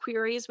those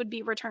queries would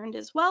be returned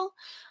as well.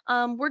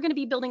 We're going to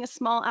be building a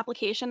small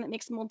application that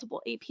makes multiple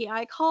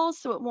API calls,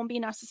 so it won't be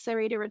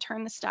necessary to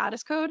return the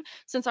status code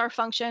since our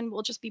function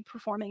will just be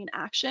performing an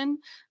action.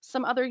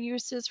 Some other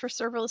uses for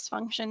serverless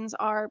functions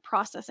are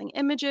processing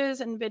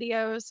images and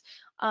videos,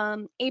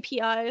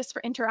 APIs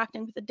for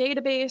interacting with the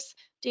database,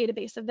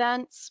 database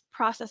events,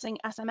 processing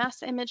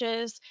SMS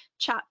images,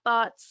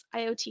 chatbots,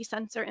 IoT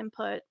sensor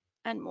input,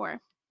 and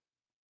more.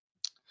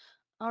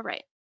 All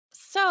right,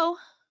 so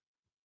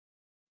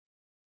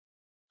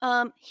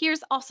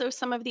here's also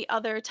some of the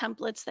other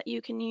templates that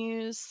you can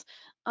use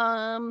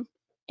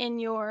in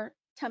your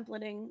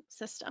templating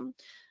system.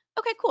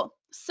 Okay, cool.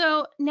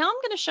 So now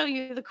I'm going to show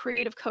you the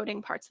creative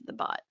coding parts of the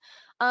bot.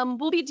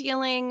 We'll be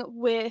dealing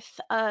with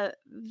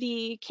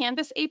the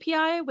Canvas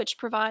API, which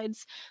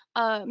provides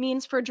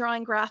means for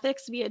drawing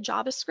graphics via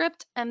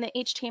JavaScript, and the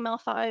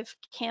HTML5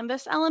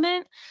 Canvas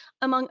element.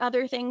 Among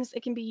other things,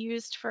 it can be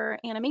used for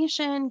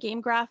animation,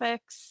 game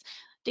graphics,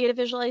 data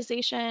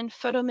visualization,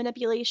 photo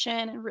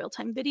manipulation, and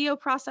real-time video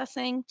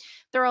processing.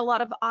 There are a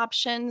lot of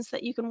options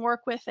that you can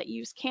work with that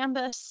use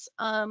Canvas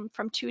from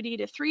 2D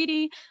to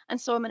 3D,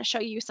 and so I'm going to show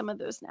you some of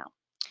those now.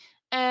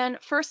 And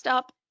first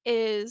up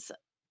is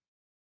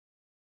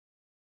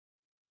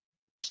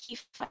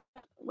P5,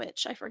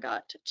 which I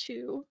forgot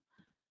to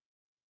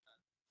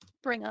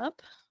bring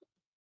up.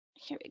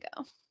 Here we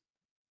go.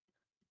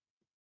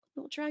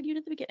 We'll drag you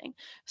to the beginning.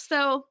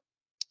 So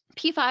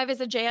P5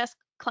 is a JS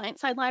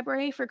client-side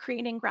library for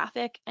creating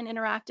graphic and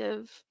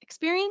interactive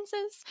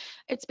experiences.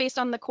 It's based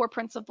on the core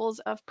principles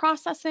of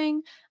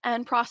processing,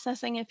 and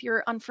processing, if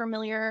you're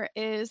unfamiliar,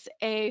 is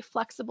a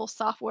flexible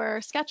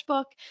software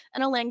sketchbook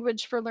and a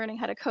language for learning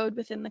how to code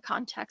within the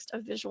context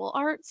of visual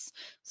arts.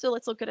 So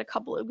let's look at a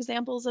couple of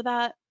examples of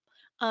that.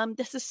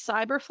 This is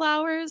cyber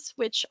flowers,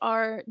 which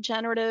are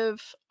generative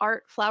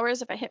art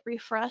flowers. If I hit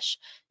refresh,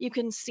 you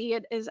can see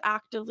it is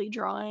actively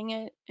drawing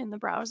it in the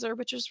browser,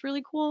 which is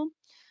really cool.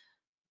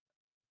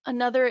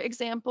 Another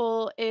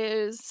example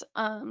is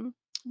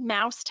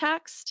mouse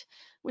text,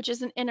 which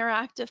is an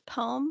interactive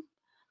poem.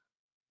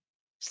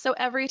 So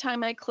every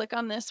time I click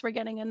on this, we're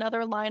getting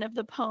another line of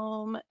the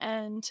poem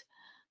and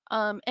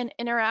an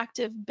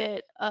interactive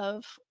bit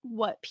of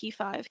what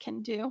P5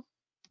 can do.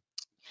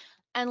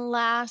 And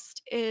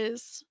last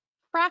is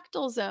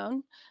Fractal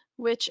Zone,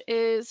 which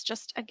is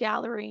just a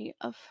gallery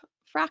of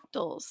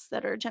fractals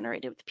that are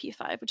generated with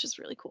P5, which is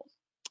really cool.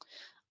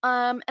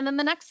 And then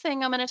the next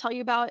thing I'm going to tell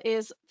you about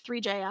is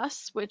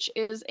Three.js, which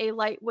is a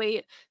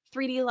lightweight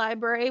 3D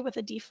library with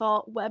a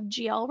default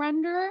WebGL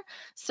renderer.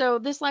 So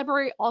this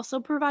library also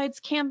provides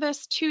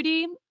Canvas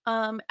 2D,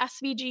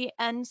 SVG,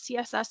 and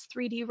CSS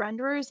 3D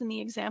renderers in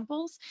the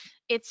examples.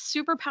 It's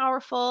super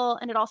powerful,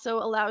 and it also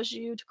allows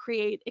you to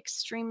create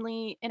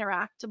extremely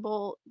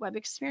interactable web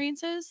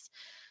experiences.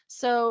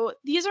 So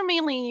these are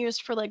mainly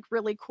used for like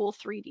really cool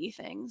 3D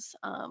things.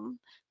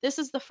 This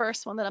is the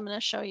first one that I'm going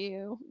to show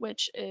you,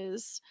 which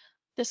is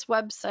this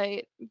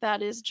website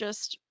that is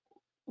just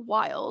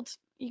wild.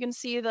 You can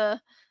see the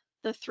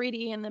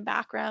 3D in the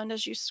background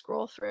as you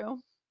scroll through.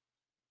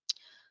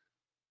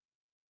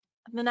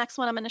 The next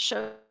one I'm going to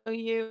show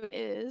you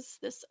is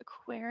this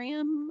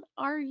aquarium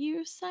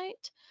RU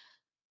site,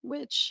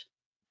 which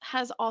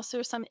has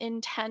also some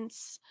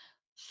intense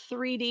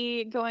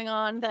 3D going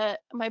on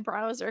that my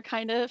browser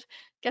kind of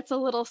gets a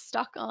little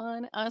stuck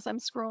on as I'm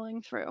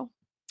scrolling through.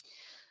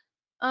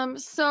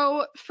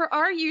 So for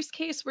our use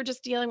case, we're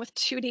just dealing with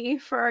 2D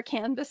for our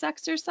Canvas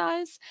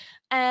exercise,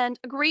 and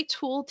a great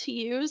tool to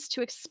use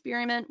to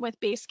experiment with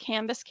base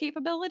Canvas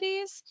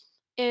capabilities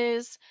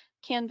is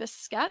Canvas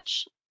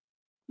Sketch,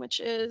 which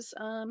is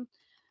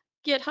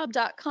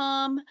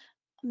github.com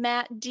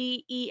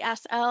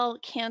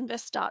DESL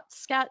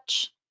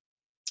canvas.sketch.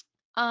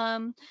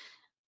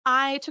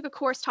 I took a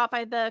course taught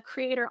by the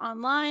creator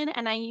online,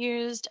 and I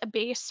used a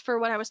base for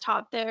what I was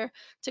taught there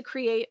to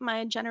create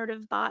my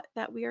generative bot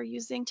that we are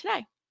using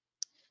today.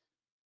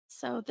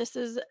 So this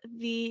is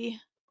the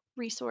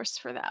resource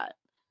for that.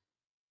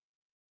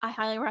 I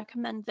highly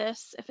recommend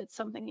this if it's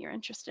something that you're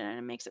interested in.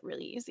 It makes it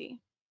really easy.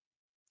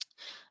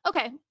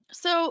 Okay,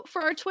 so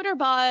for our Twitter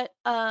bot,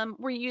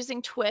 we're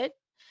using Twit,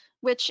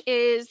 which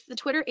is the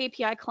Twitter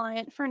API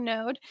client for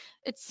Node.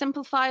 It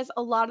simplifies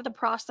a lot of the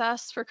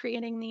process for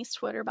creating these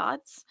Twitter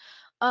bots.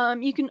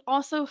 You can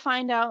also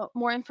find out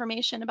more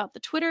information about the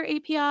Twitter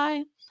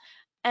API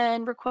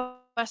and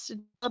request a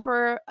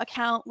developer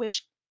account,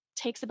 which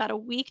takes about a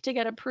week to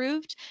get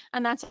approved,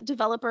 and that's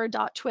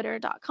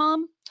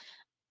developer.twitter.com.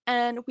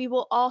 And we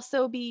will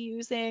also be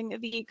using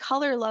the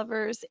Color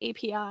Lovers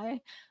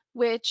API,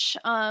 which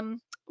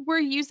we're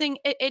using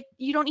it.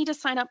 You don't need to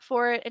sign up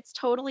for it. It's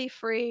totally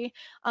free.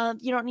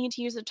 You don't need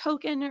to use a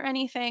token or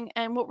anything.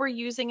 And what we're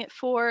using it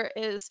for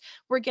is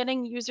we're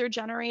getting user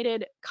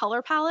generated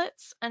color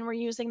palettes, and we're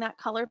using that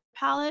color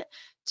palette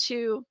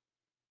to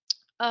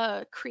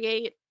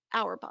create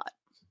our bot.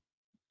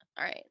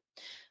 All right.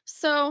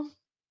 So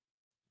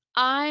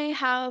I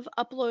have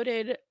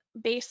uploaded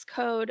base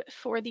code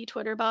for the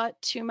Twitter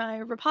bot to my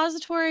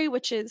repository,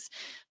 which is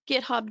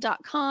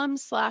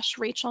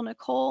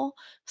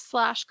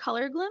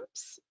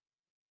github.com/RachelNicole/colorglimpse.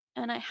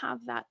 And I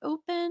have that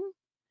open.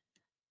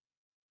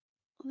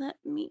 Let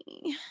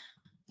me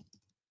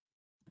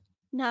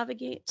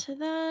navigate to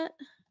that.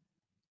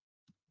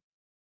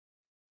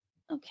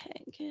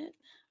 Okay,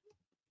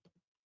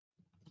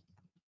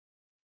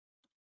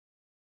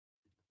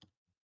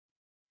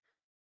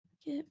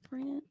 git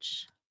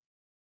branch.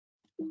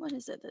 What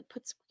is it that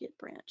puts git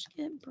branch?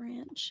 Git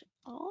branch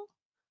all?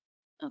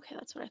 Okay,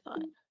 that's what I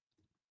thought.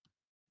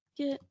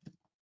 Git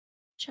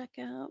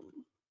checkout.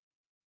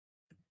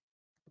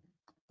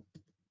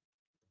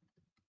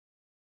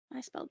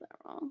 I spelled that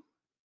wrong.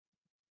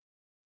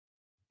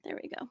 There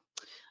we go.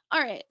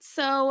 All right,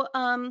 so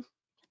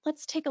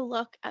let's take a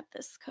look at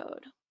this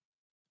code.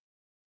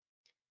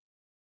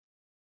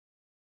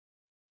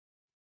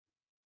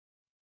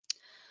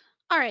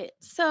 All right,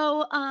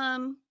 so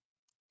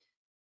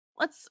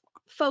let's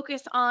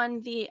focus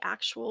on the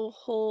actual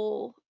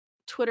whole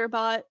Twitter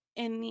bot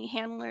in the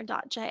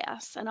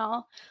handler.js, and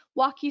I'll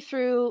walk you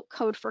through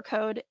code for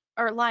code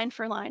or line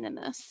for line in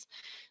this.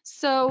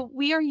 So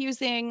we are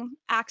using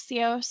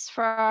Axios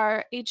for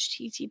our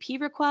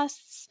HTTP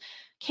requests,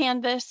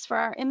 Canvas for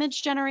our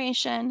image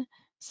generation,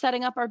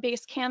 setting up our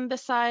base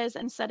canvas size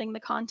and setting the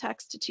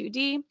context to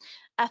 2D.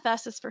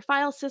 FS is for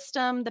file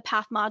system. The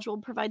path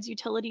module provides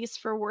utilities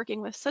for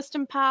working with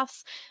system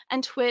paths,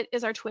 and Twit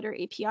is our Twitter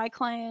API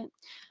client.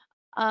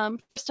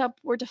 First up,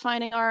 we're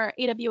defining our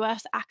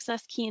AWS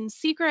access key and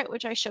secret,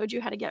 which I showed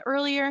you how to get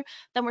earlier.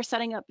 Then we're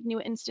setting up a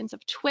new instance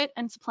of Twit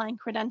and supplying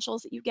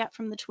credentials that you get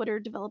from the Twitter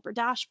developer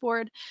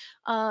dashboard.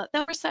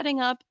 Then we're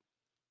setting up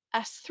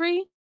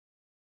S3,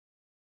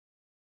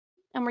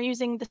 and we're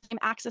using the same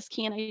access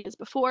key and ID as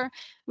before.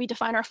 We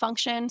define our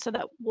function so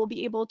that we'll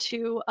be able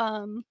to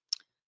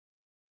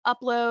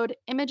upload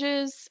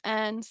images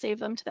and save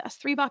them to the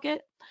S3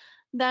 bucket.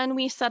 Then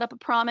we set up a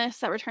promise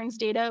that returns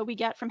data we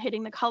get from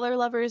hitting the Color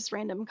Lovers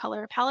random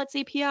color palettes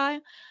API.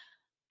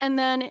 And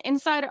then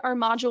inside our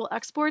module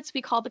exports,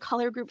 we call the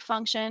color group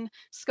function,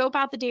 scope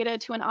out the data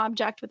to an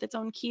object with its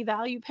own key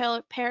value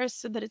pairs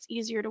so that it's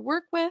easier to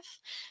work with.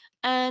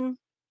 And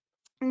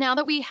now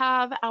that we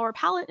have our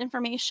palette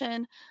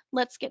information,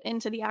 let's get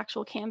into the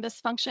actual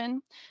canvas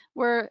function.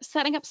 We're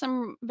setting up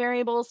some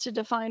variables to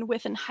define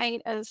width and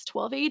height as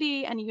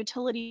 1280 and a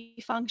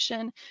utility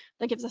function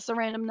that gives us a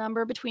random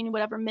number between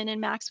whatever min and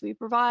max we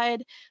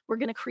provide. We're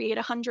going to create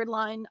 100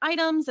 line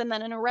items and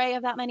then an array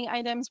of that many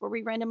items where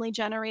we randomly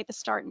generate the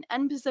start and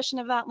end position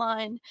of that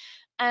line.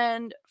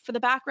 And for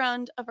the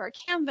background of our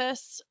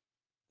canvas,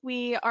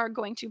 we are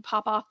going to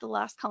pop off the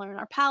last color in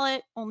our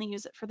palette, only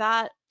use it for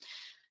that.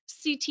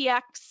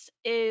 CTX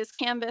is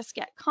canvas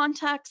get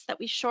context that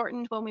we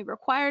shortened when we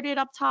required it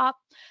up top.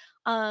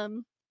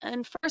 And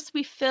first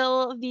we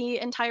fill the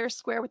entire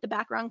square with the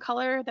background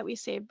color that we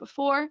saved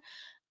before.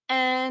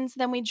 And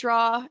then we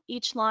draw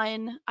each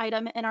line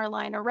item in our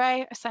line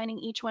array, assigning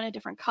each one a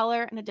different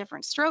color and a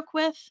different stroke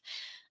width.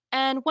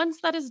 And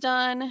once that is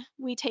done,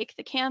 we take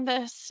the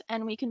canvas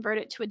and we convert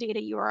it to a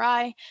data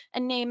URI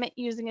and name it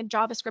using a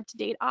JavaScript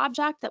date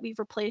object that we've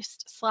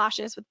replaced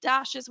slashes with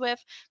dashes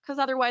with, because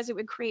otherwise it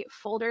would create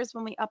folders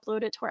when we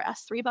upload it to our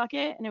S3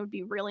 bucket and it would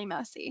be really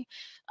messy.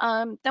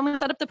 Then we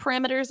set up the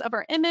parameters of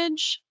our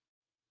image,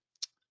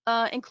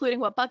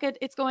 including what bucket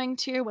it's going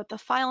to, what the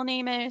file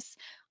name is,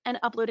 and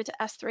upload it to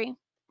S3.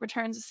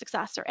 Returns a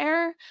success or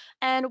error.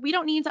 And we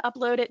don't need to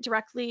upload it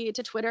directly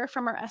to Twitter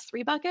from our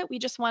S3 bucket. We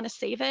just want to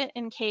save it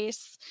in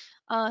case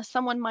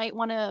someone might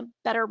want a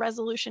better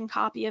resolution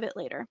copy of it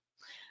later.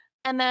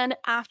 And then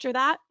after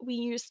that, we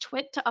use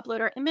Twit to upload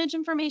our image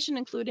information,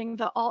 including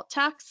the alt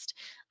text,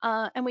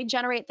 and we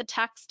generate the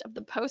text of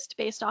the post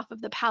based off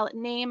of the palette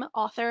name,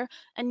 author,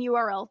 and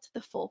URL to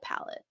the full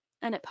palette.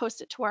 And it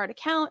posts it to our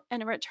account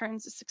and it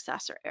returns a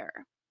success or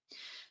error.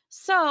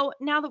 So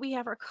now that we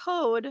have our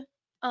code,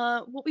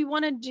 what we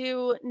want to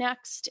do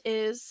next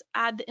is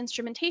add the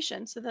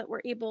instrumentation so that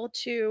we're able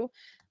to,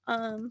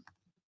 you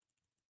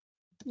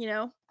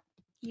know,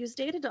 use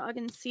Datadog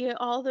and see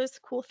all those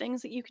cool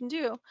things that you can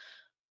do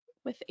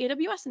with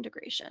AWS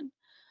integration.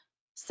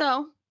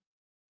 So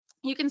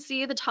you can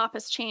see the top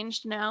has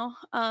changed now,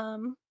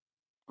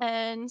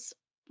 and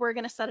we're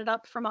going to set it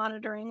up for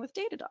monitoring with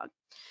Datadog.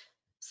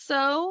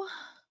 So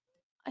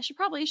I should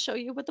probably show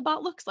you what the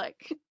bot looks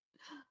like.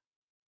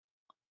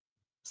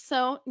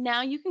 So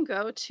now you can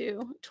go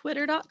to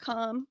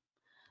twitter.com,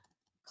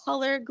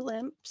 color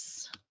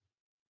glimpse,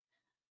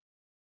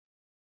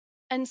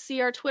 and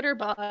see our Twitter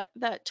bot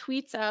that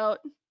tweets out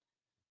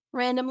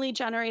randomly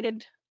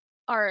generated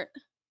art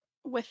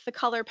with the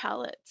color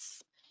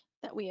palettes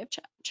that we have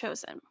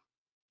chosen.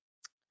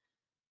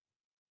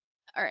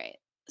 All right,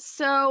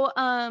 so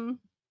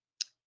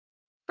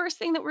first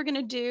thing that we're going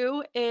to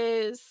do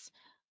is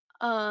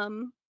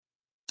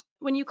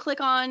when you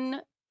click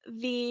on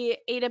the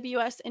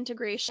AWS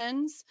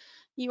integrations,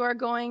 you are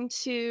going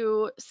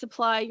to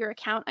supply your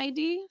account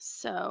ID.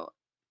 So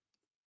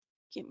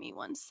give me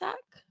one sec.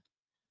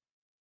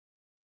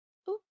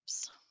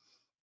 Oops.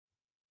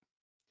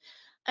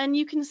 And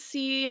you can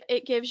see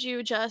it gives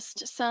you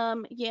just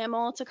some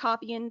YAML to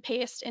copy and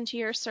paste into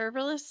your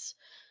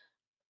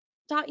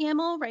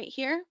serverless.yaml right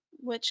here,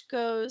 which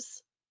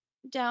goes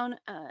down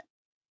at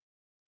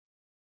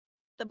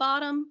the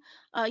bottom.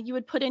 You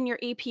would put in your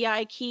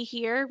API key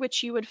here,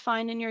 which you would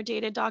find in your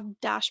Datadog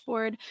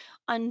dashboard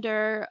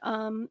under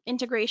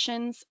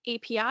integrations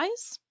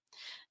APIs.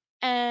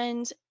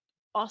 And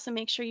also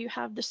make sure you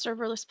have the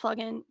serverless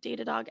plugin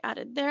Datadog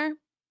added there.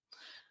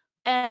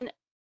 And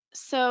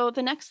so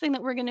the next thing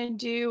that we're going to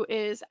do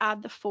is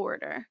add the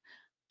forwarder.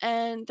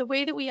 And the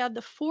way that we add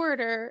the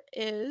forwarder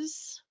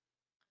is,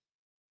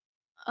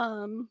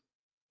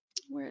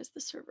 where is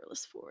the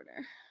serverless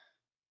forwarder?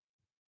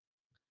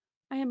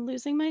 I am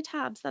losing my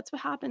tabs. That's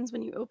what happens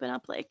when you open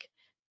up like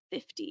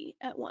 50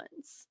 at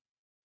once.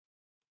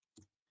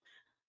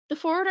 The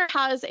forwarder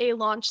has a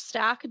launch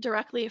stack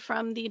directly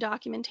from the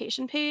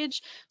documentation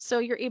page. So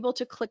you're able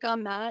to click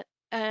on that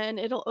and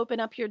it'll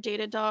open up your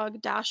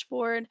Datadog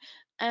dashboard.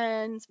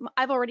 And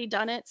I've already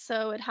done it,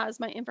 so it has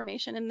my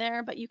information in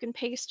there, but you can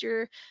paste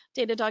your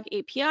Datadog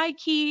API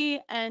key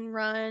and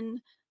run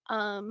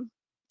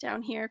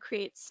down here,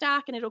 create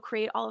stack, and it'll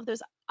create all of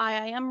those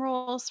IAM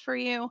roles for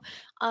you.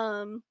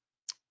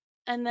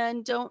 And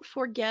then don't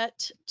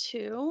forget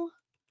to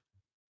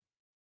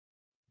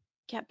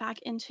get back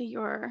into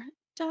your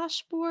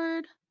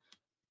dashboard.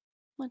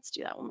 Let's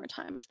do that one more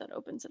time. That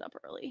opens it up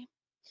early.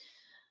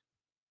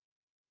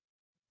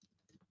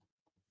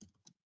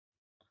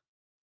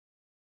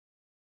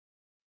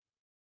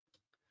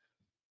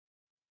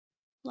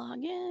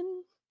 Log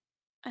in.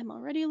 I'm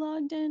already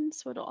logged in,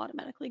 so it'll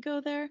automatically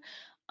go there.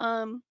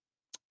 And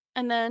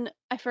then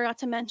I forgot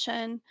to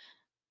mention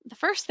the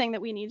first thing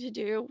that we need to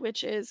do,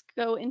 which is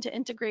go into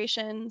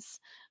integrations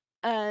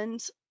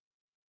and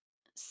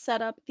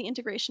set up the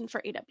integration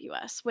for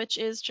AWS, which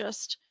is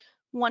just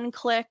one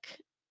click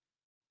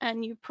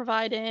and you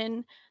provide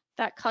in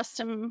that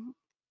custom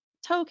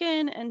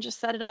token and just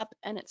set it up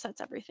and it sets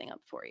everything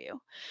up for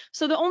you.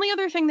 So the only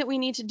other thing that we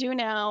need to do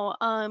now,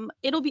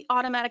 it'll be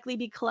automatically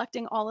be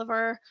collecting all of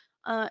our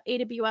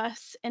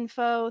AWS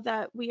info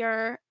that we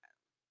are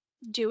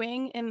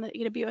doing in the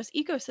AWS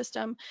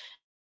ecosystem,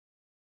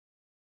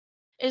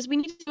 is we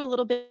need to do a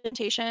little bit of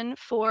implementation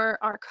for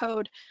our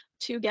code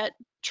to get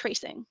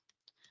tracing.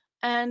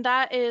 And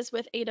that is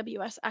with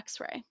AWS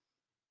X-Ray.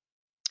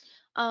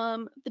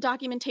 The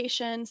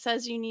documentation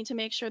says you need to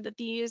make sure that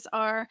these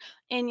are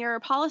in your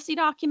policy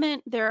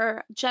document.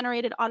 They're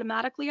generated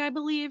automatically, I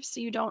believe, so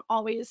you don't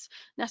always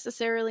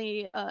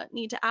necessarily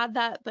need to add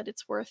that, but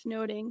it's worth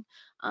noting.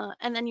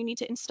 And then you need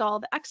to install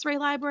the X-Ray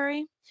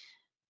library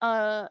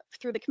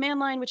through the command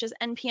line, which is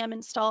npm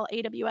install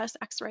AWS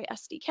X-Ray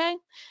SDK.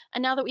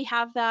 And now that we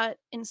have that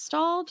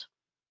installed,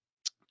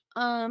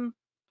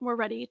 we're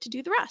ready to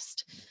do the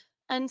rest.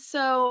 And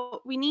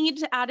so we need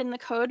to add in the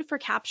code for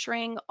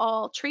capturing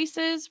all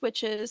traces,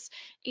 which is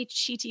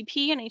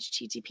HTTP and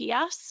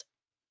HTTPS,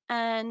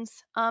 and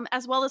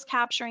as well as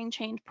capturing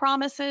chained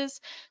promises,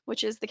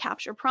 which is the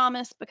capture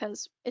promise,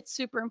 because it's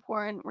super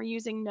important. We're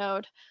using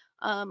Node.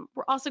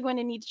 We're also going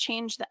to need to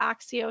change the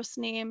Axios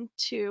name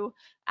to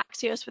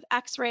Axios with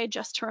X-Ray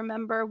just to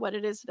remember what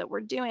it is that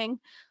we're doing.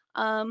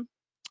 And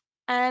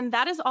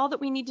that is all that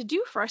we need to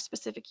do for our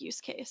specific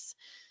use case.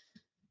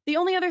 The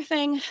only other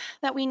thing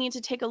that we need to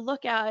take a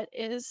look at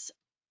is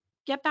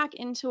get back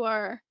into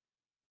our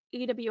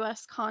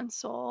AWS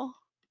console,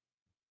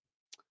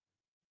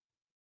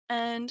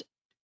 and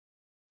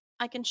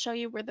I can show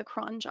you where the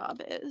cron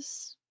job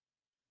is.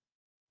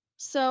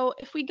 So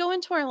if we go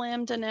into our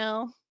Lambda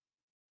now,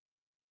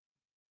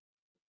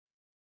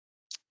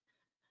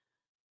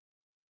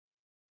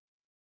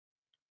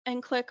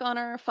 and click on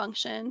our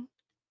function,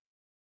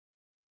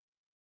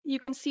 you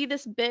can see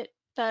this bit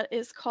that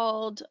is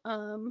called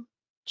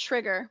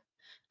trigger.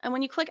 And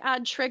when you click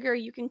add trigger,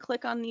 you can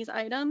click on these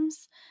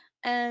items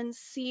and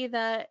see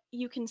that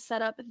you can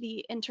set up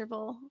the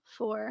interval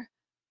for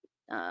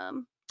a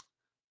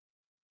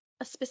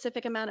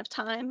specific amount of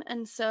time.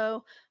 And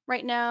so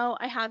right now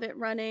I have it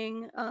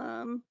running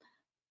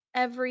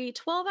every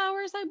 12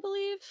 hours, I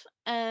believe,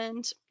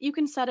 and you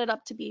can set it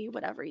up to be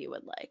whatever you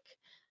would like.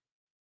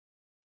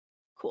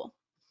 Cool.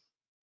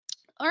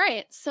 All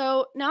right,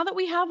 so now that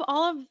we have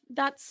all of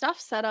that stuff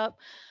set up,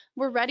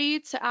 we're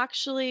ready to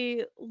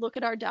actually look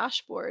at our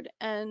dashboard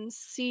and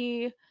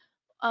see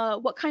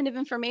what kind of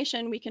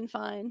information we can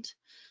find.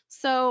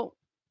 So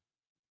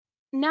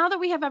now that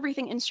we have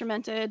everything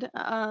instrumented,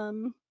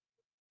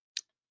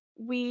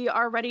 we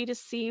are ready to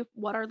see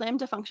what our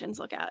Lambda functions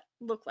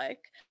look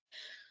like.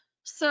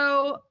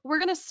 So we're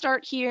going to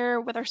start here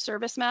with our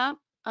service map.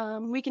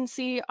 We can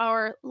see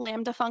our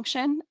Lambda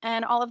function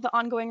and all of the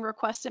ongoing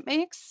requests it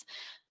makes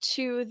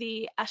to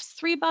the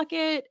S3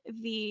 bucket,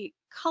 the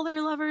Color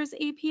Lovers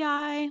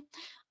API,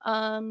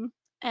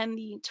 and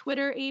the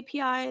Twitter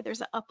API.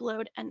 There's an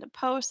upload and a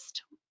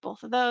post,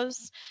 both of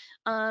those.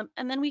 And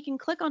then we can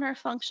click on our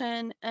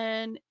function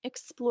and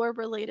explore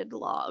related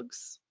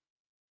logs.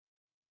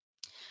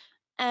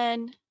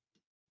 And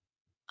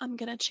I'm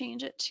gonna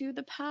change it to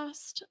the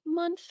past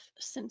month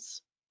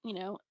since, you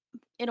know,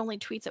 it only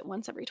tweets it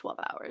once every 12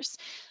 hours.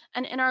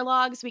 And in our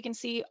logs, we can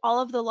see all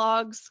of the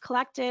logs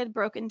collected,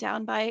 broken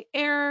down by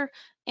error,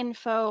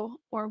 info,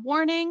 or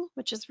warning,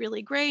 which is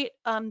really great.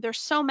 There's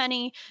so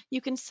many. You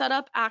can set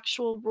up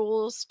actual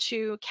rules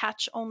to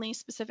catch only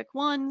specific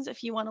ones.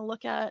 If you want to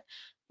look at,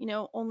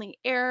 only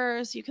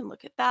errors, you can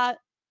look at that.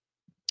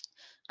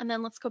 And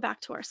then let's go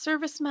back to our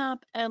service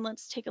map and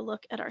let's take a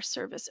look at our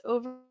service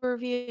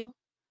overview.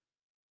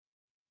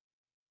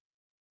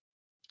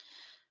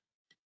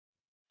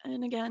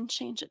 And again,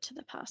 change it to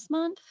the past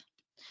month.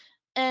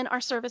 And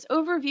our service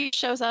overview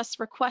shows us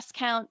request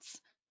counts,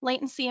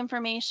 latency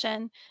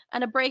information,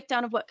 and a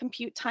breakdown of what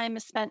compute time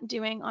is spent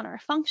doing on our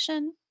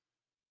function.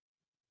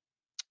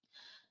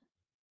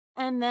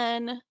 And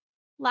then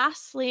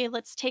lastly,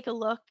 let's take a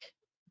look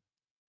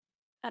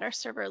at our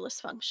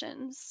serverless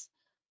functions.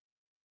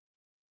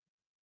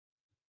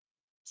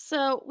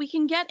 So we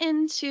can get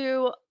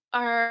into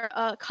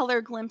our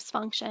color glimpse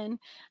function,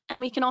 and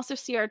we can also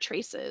see our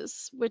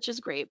traces, which is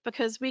great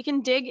because we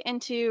can dig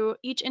into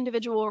each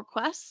individual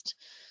request.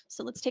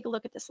 So let's take a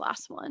look at this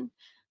last one.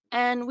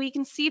 And we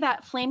can see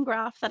that flame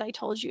graph that I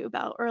told you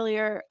about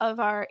earlier of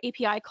our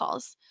API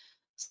calls.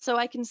 So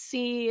I can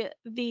see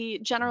the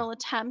general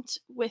attempt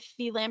with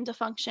the Lambda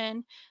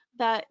function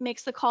that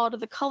makes the call to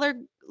the Color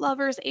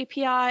Lovers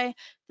API,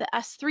 the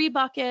S3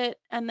 bucket,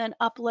 and then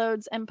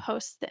uploads and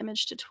posts the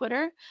image to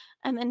Twitter.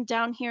 And then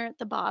down here at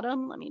the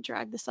bottom, let me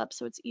drag this up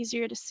so it's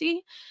easier to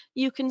see,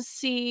 you can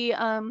see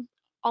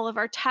all of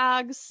our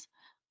tags,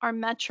 our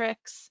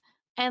metrics,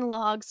 and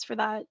logs for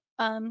that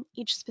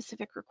each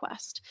specific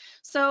request.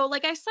 So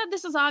like I said,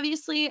 this is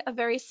obviously a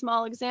very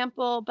small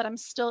example, but I'm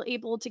still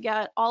able to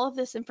get all of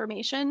this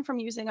information from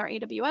using our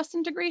AWS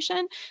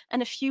integration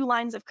and a few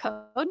lines of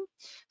code.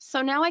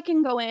 So now I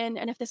can go in,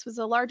 and if this was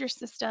a larger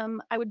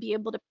system, I would be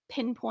able to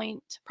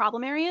pinpoint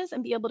problem areas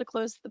and be able to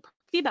close the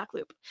feedback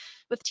loop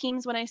with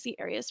teams when I see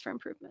areas for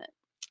improvement.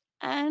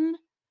 And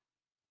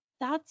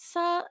that's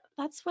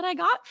what I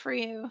got for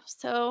you.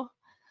 So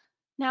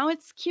now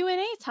it's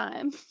Q&A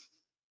time.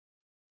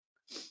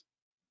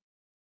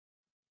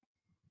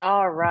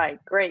 All right,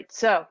 great.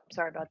 So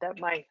sorry about that.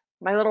 My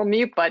little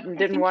mute button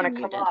didn't want to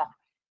come off.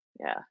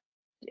 Yeah.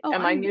 Oh,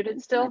 Am I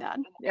muted still? My bad.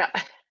 Yeah.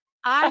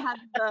 I had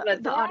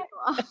the audio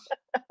off.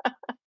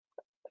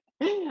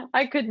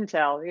 I couldn't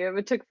tell.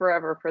 It took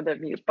forever for the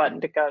mute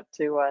button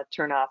to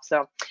turn off.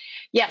 So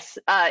yes,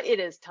 it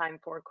is time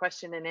for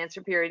question and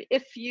answer period.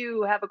 If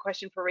you have a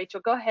question for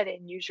Rachel, go ahead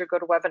and use your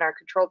GoToWebinar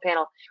control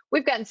panel.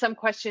 We've gotten some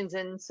questions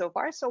in so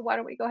far, so why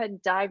don't we go ahead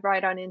and dive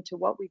right on into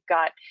what we've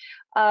got.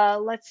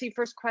 Let's see,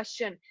 first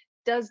question.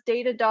 Does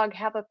Datadog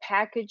have a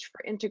package for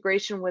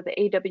integration with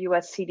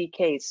AWS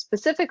CDKs,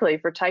 specifically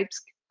for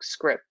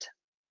TypeScript?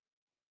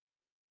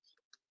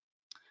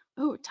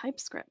 Oh,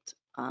 TypeScript.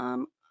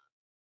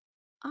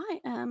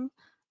 I am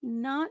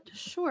not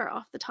sure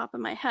off the top of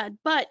my head,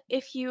 but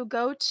if you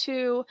go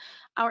to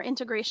our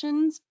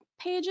integrations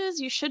pages,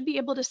 you should be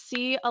able to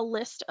see a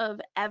list of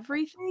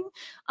everything.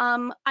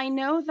 I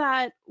know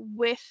that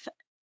with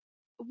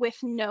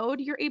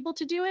Node, you're able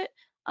to do it,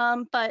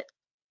 but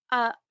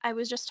I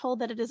was just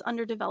told that it is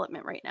under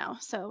development right now,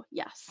 so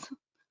yes.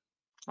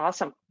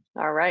 Awesome.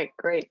 All right,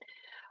 great.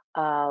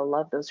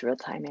 Love those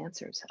real-time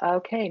answers.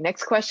 Okay,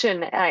 next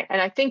question.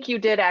 And I think you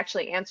did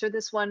actually answer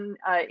this one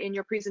in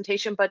your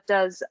presentation, but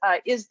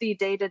is the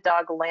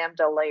Datadog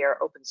Lambda layer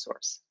open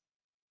source?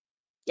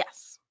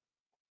 Yes.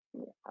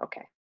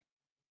 Okay.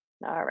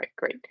 All right,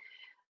 great.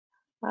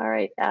 All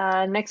right,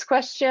 next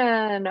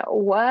question.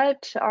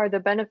 What are the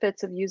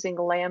benefits of using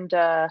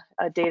Lambda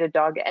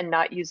Datadog and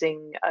not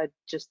using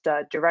just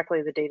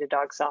directly the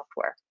Datadog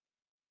software?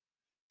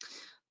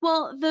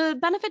 Well, the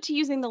benefit to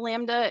using the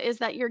Lambda is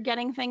that you're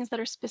getting things that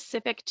are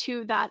specific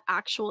to that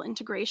actual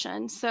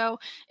integration. So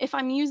if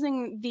I'm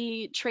using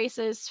the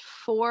traces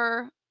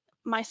for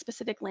my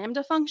specific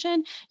Lambda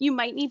function, you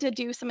might need to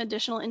do some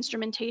additional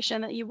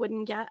instrumentation that you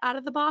wouldn't get out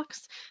of the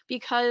box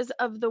because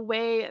of the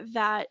way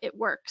that it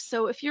works.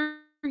 So if you're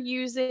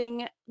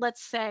using,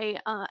 let's say,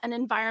 an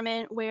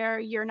environment where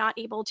you're not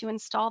able to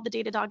install the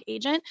Datadog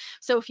agent.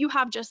 So if you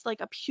have just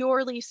like a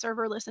purely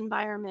serverless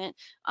environment,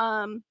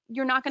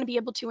 you're not going to be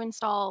able to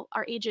install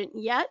our agent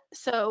yet.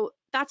 So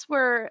that's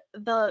where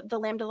the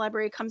Lambda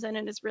library comes in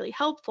and is really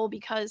helpful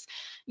because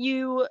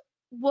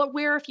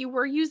where if you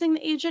were using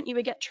the agent, you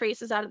would get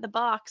traces out of the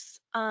box.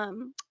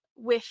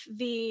 With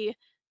the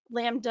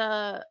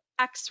Lambda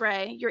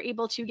X-ray, you're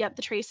able to get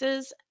the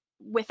traces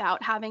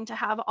without having to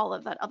have all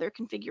of that other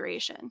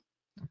configuration.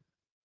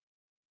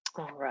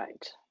 All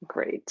right,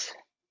 great.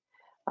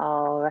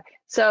 All right.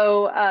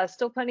 So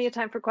still plenty of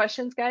time for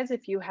questions, guys.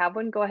 If you have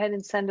one, go ahead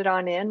and send it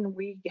on in.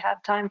 We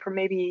have time for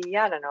maybe,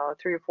 I don't know,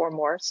 3 or 4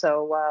 more.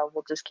 So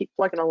we'll just keep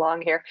plugging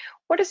along here.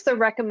 What is the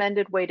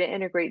recommended way to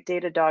integrate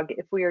Datadog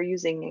if we are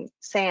using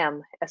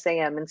SAM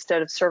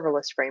instead of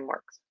serverless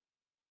frameworks?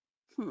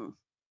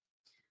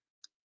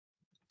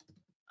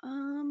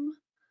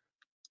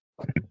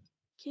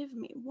 Give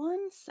me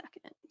 1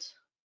 second.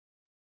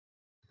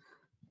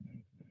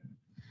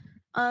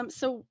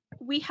 So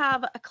we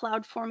have a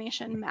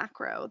CloudFormation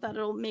macro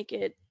that'll make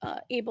it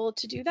able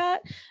to do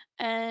that.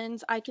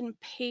 And I can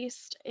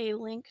paste a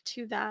link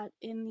to that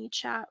in the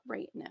chat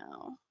right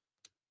now.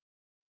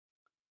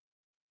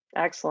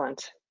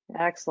 Excellent,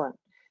 excellent.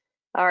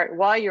 All right,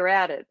 while you're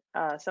at it,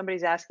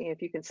 somebody's asking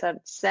if you can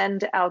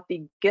send out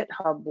the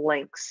GitHub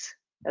links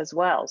as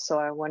well. So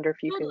I wonder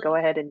if you can go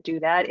ahead and do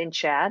that in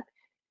chat.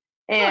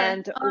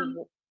 And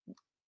sure.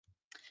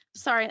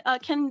 Sorry,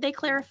 can they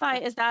clarify,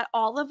 is that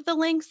all of the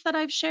links that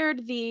I've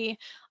shared, the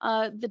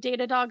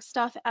Datadog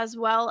stuff as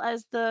well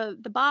as the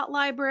bot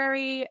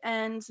library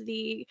and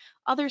the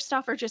other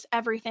stuff, or just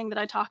everything that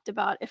I talked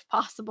about if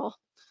possible?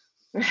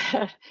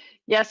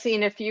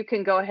 Yassine, if you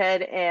can go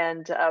ahead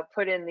and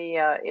put in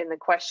the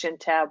question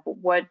tab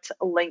what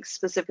links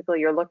specifically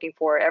you're looking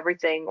for,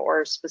 everything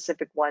or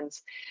specific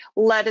ones,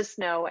 let us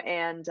know.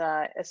 And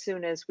as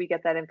soon as we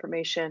get that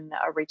information,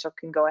 Rachel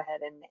can go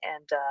ahead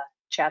and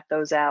chat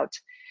those out.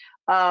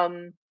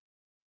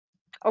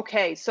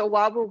 Okay, so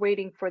while we're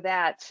waiting for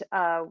that,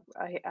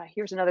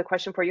 here's another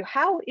question for you.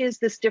 How is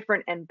this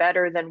different and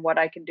better than what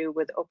I can do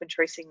with open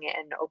tracing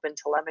and open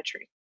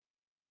telemetry?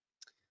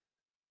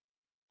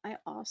 I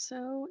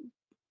also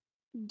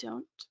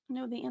don't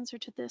know the answer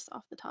to this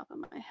off the top of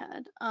my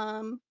head.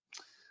 Let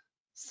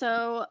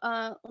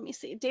me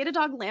see.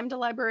 Datadog Lambda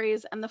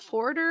libraries and the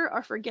forwarder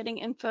are for getting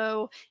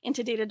info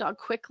into Datadog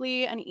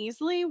quickly and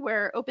easily,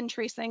 where open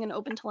tracing and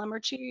open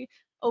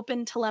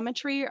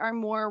telemetry are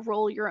more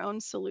roll your own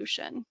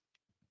solution.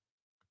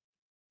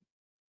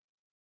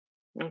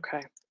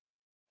 Okay.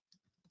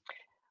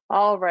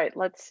 All right,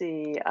 let's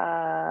see.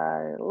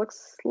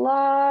 Looks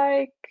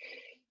like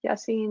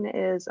Yassine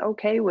is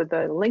okay with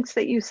the links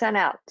that you sent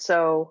out.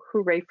 So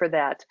hooray for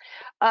that.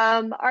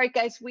 All right,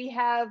 guys, we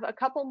have a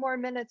couple more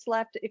minutes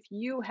left. If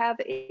you have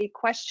a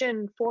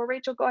question for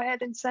Rachel, go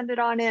ahead and send it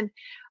on in.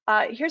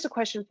 Here's a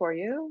question for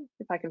you,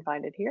 if I can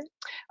find it here.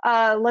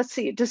 Let's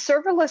see, does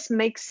serverless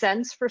make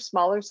sense for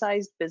smaller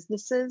sized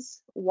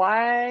businesses?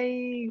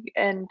 Why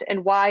and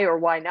why or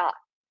why not?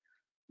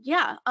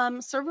 Yeah,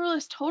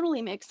 serverless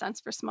totally makes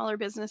sense for smaller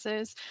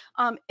businesses.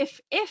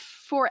 If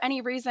for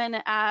any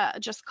reason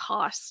just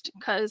cost,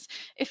 because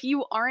if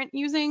you aren't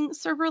using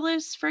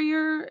serverless for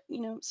your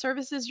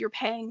services, you're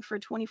paying for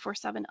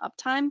 24/7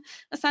 uptime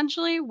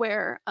essentially,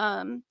 where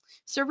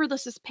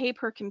serverless is pay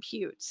per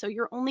compute, so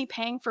you're only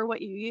paying for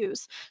what you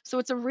use. So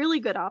it's a really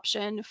good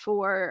option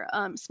for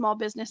small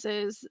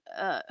businesses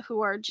who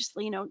are just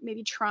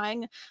maybe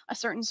trying a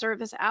certain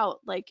service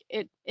out. Like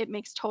it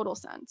makes total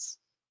sense.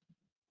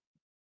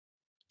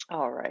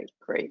 All right,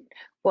 great.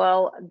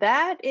 Well,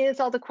 that is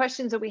all the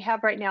questions that we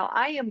have right now.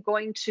 I am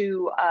going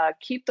to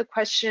keep the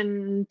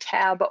question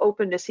tab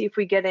open to see if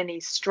we get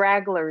any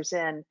stragglers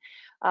in.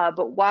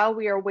 But while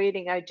we are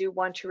waiting, I do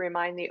want to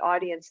remind the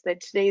audience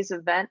that today's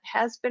event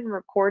has been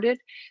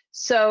recorded.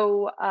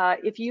 So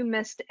if you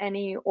missed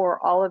any or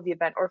all of the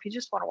event, or if you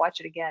just want to watch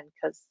it again,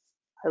 because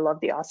I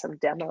love the awesome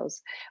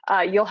demos,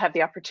 you'll have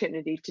the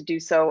opportunity to do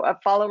so.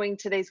 Following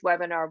today's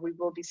webinar, we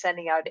will be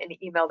sending out an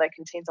email that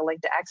contains a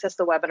link to access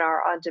the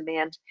webinar on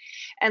demand.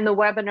 And the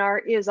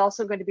webinar is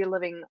also going to be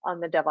living on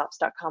the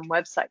devops.com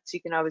website. So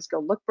you can always go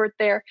look for it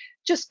there.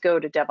 Just go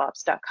to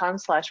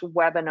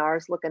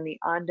devops.com/webinars, look in the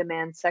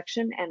on-demand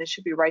section, and it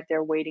should be right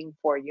there waiting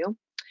for you.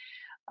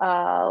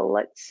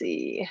 Let's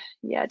see.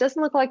 Yeah, it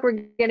doesn't look like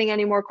we're getting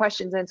any more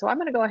questions in, so I'm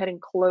going to go ahead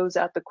and close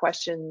out the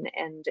question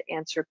and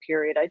answer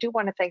period. I do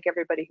want to thank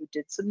everybody who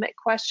did submit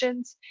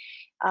questions.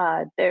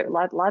 There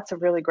are lots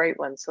of really great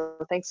ones, so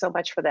thanks so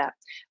much for that.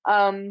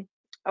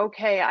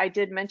 Okay, I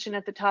did mention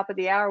at the top of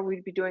the hour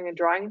we'd be doing a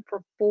drawing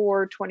for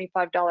 4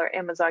 $25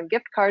 Amazon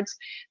gift cards.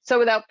 So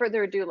without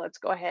further ado, let's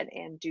go ahead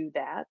and do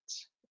that.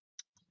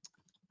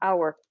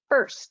 Our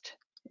first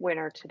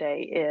winner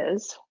today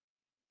is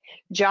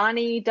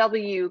Johnny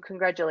W.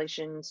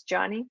 Congratulations,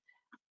 Johnny.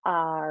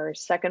 Our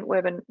second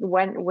winner,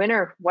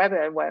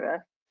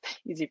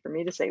 easy for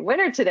me to say,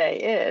 winner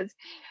today is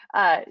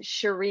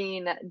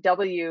Shireen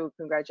W.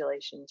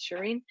 Congratulations,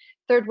 Shireen.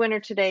 Third winner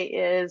today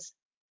is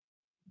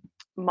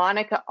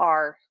Monica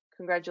R.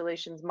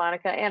 Congratulations,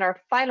 Monica. And our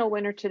final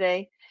winner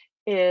today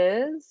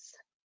is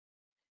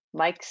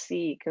Mike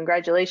C.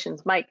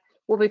 Congratulations, Mike.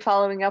 We'll be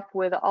following up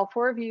with all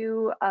four of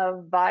you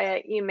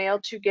via email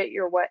to get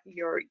your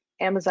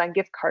Amazon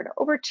gift card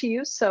over to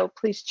you. So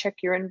please check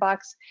your inbox.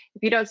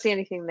 If you don't see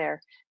anything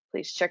there,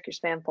 please check your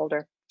spam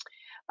folder.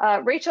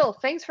 Rachel,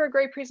 thanks for a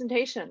great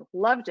presentation.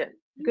 Loved it.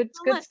 Good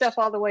stuff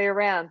all the way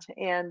around.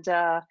 And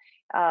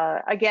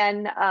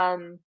again,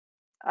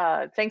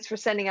 thanks for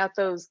sending out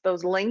those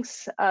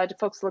links to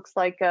folks. Looks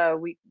like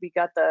we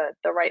got the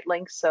right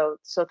links. So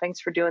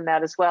thanks for doing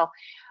that as well.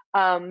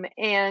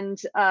 Again,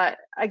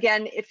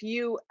 if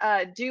you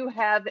do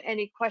have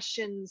any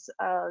questions,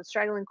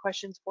 straggling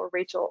questions for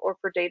Rachel or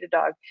for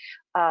Datadog,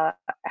 how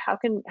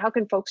can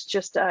folks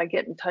just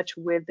get in touch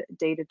with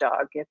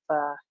Datadog? If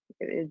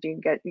do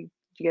you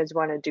guys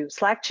want to do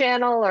Slack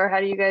channel, or how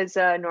do you guys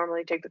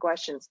normally take the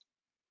questions?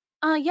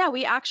 Yeah,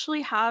 we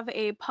actually have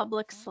a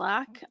public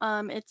Slack.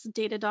 It's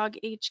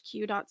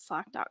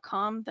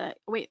datadoghq.slack.com.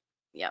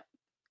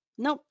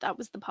 Nope, that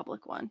was the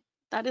public one.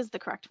 That is the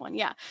correct one,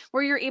 yeah,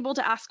 where you're able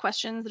to ask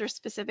questions that are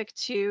specific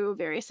to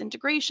various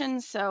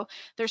integrations. So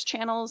there's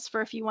channels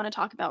for if you want to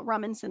talk about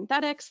rum and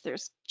synthetics.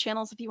 There's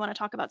channels if you want to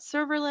talk about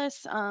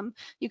serverless.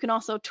 You can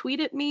also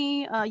tweet at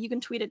me. You can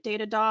tweet at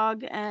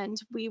Datadog,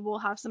 and we will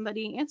have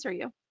somebody answer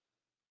you.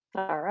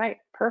 All right,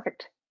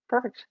 perfect.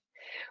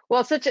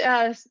 Well,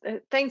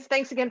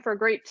 thanks again for a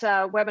great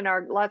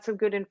webinar. Lots of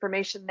good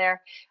information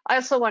there. I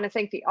also want to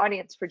thank the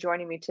audience for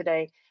joining me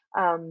today.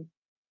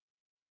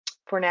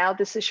 For now,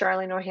 this is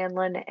Charlene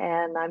O'Hanlon,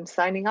 and I'm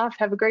signing off.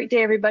 Have a great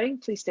day, everybody.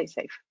 Please stay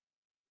safe.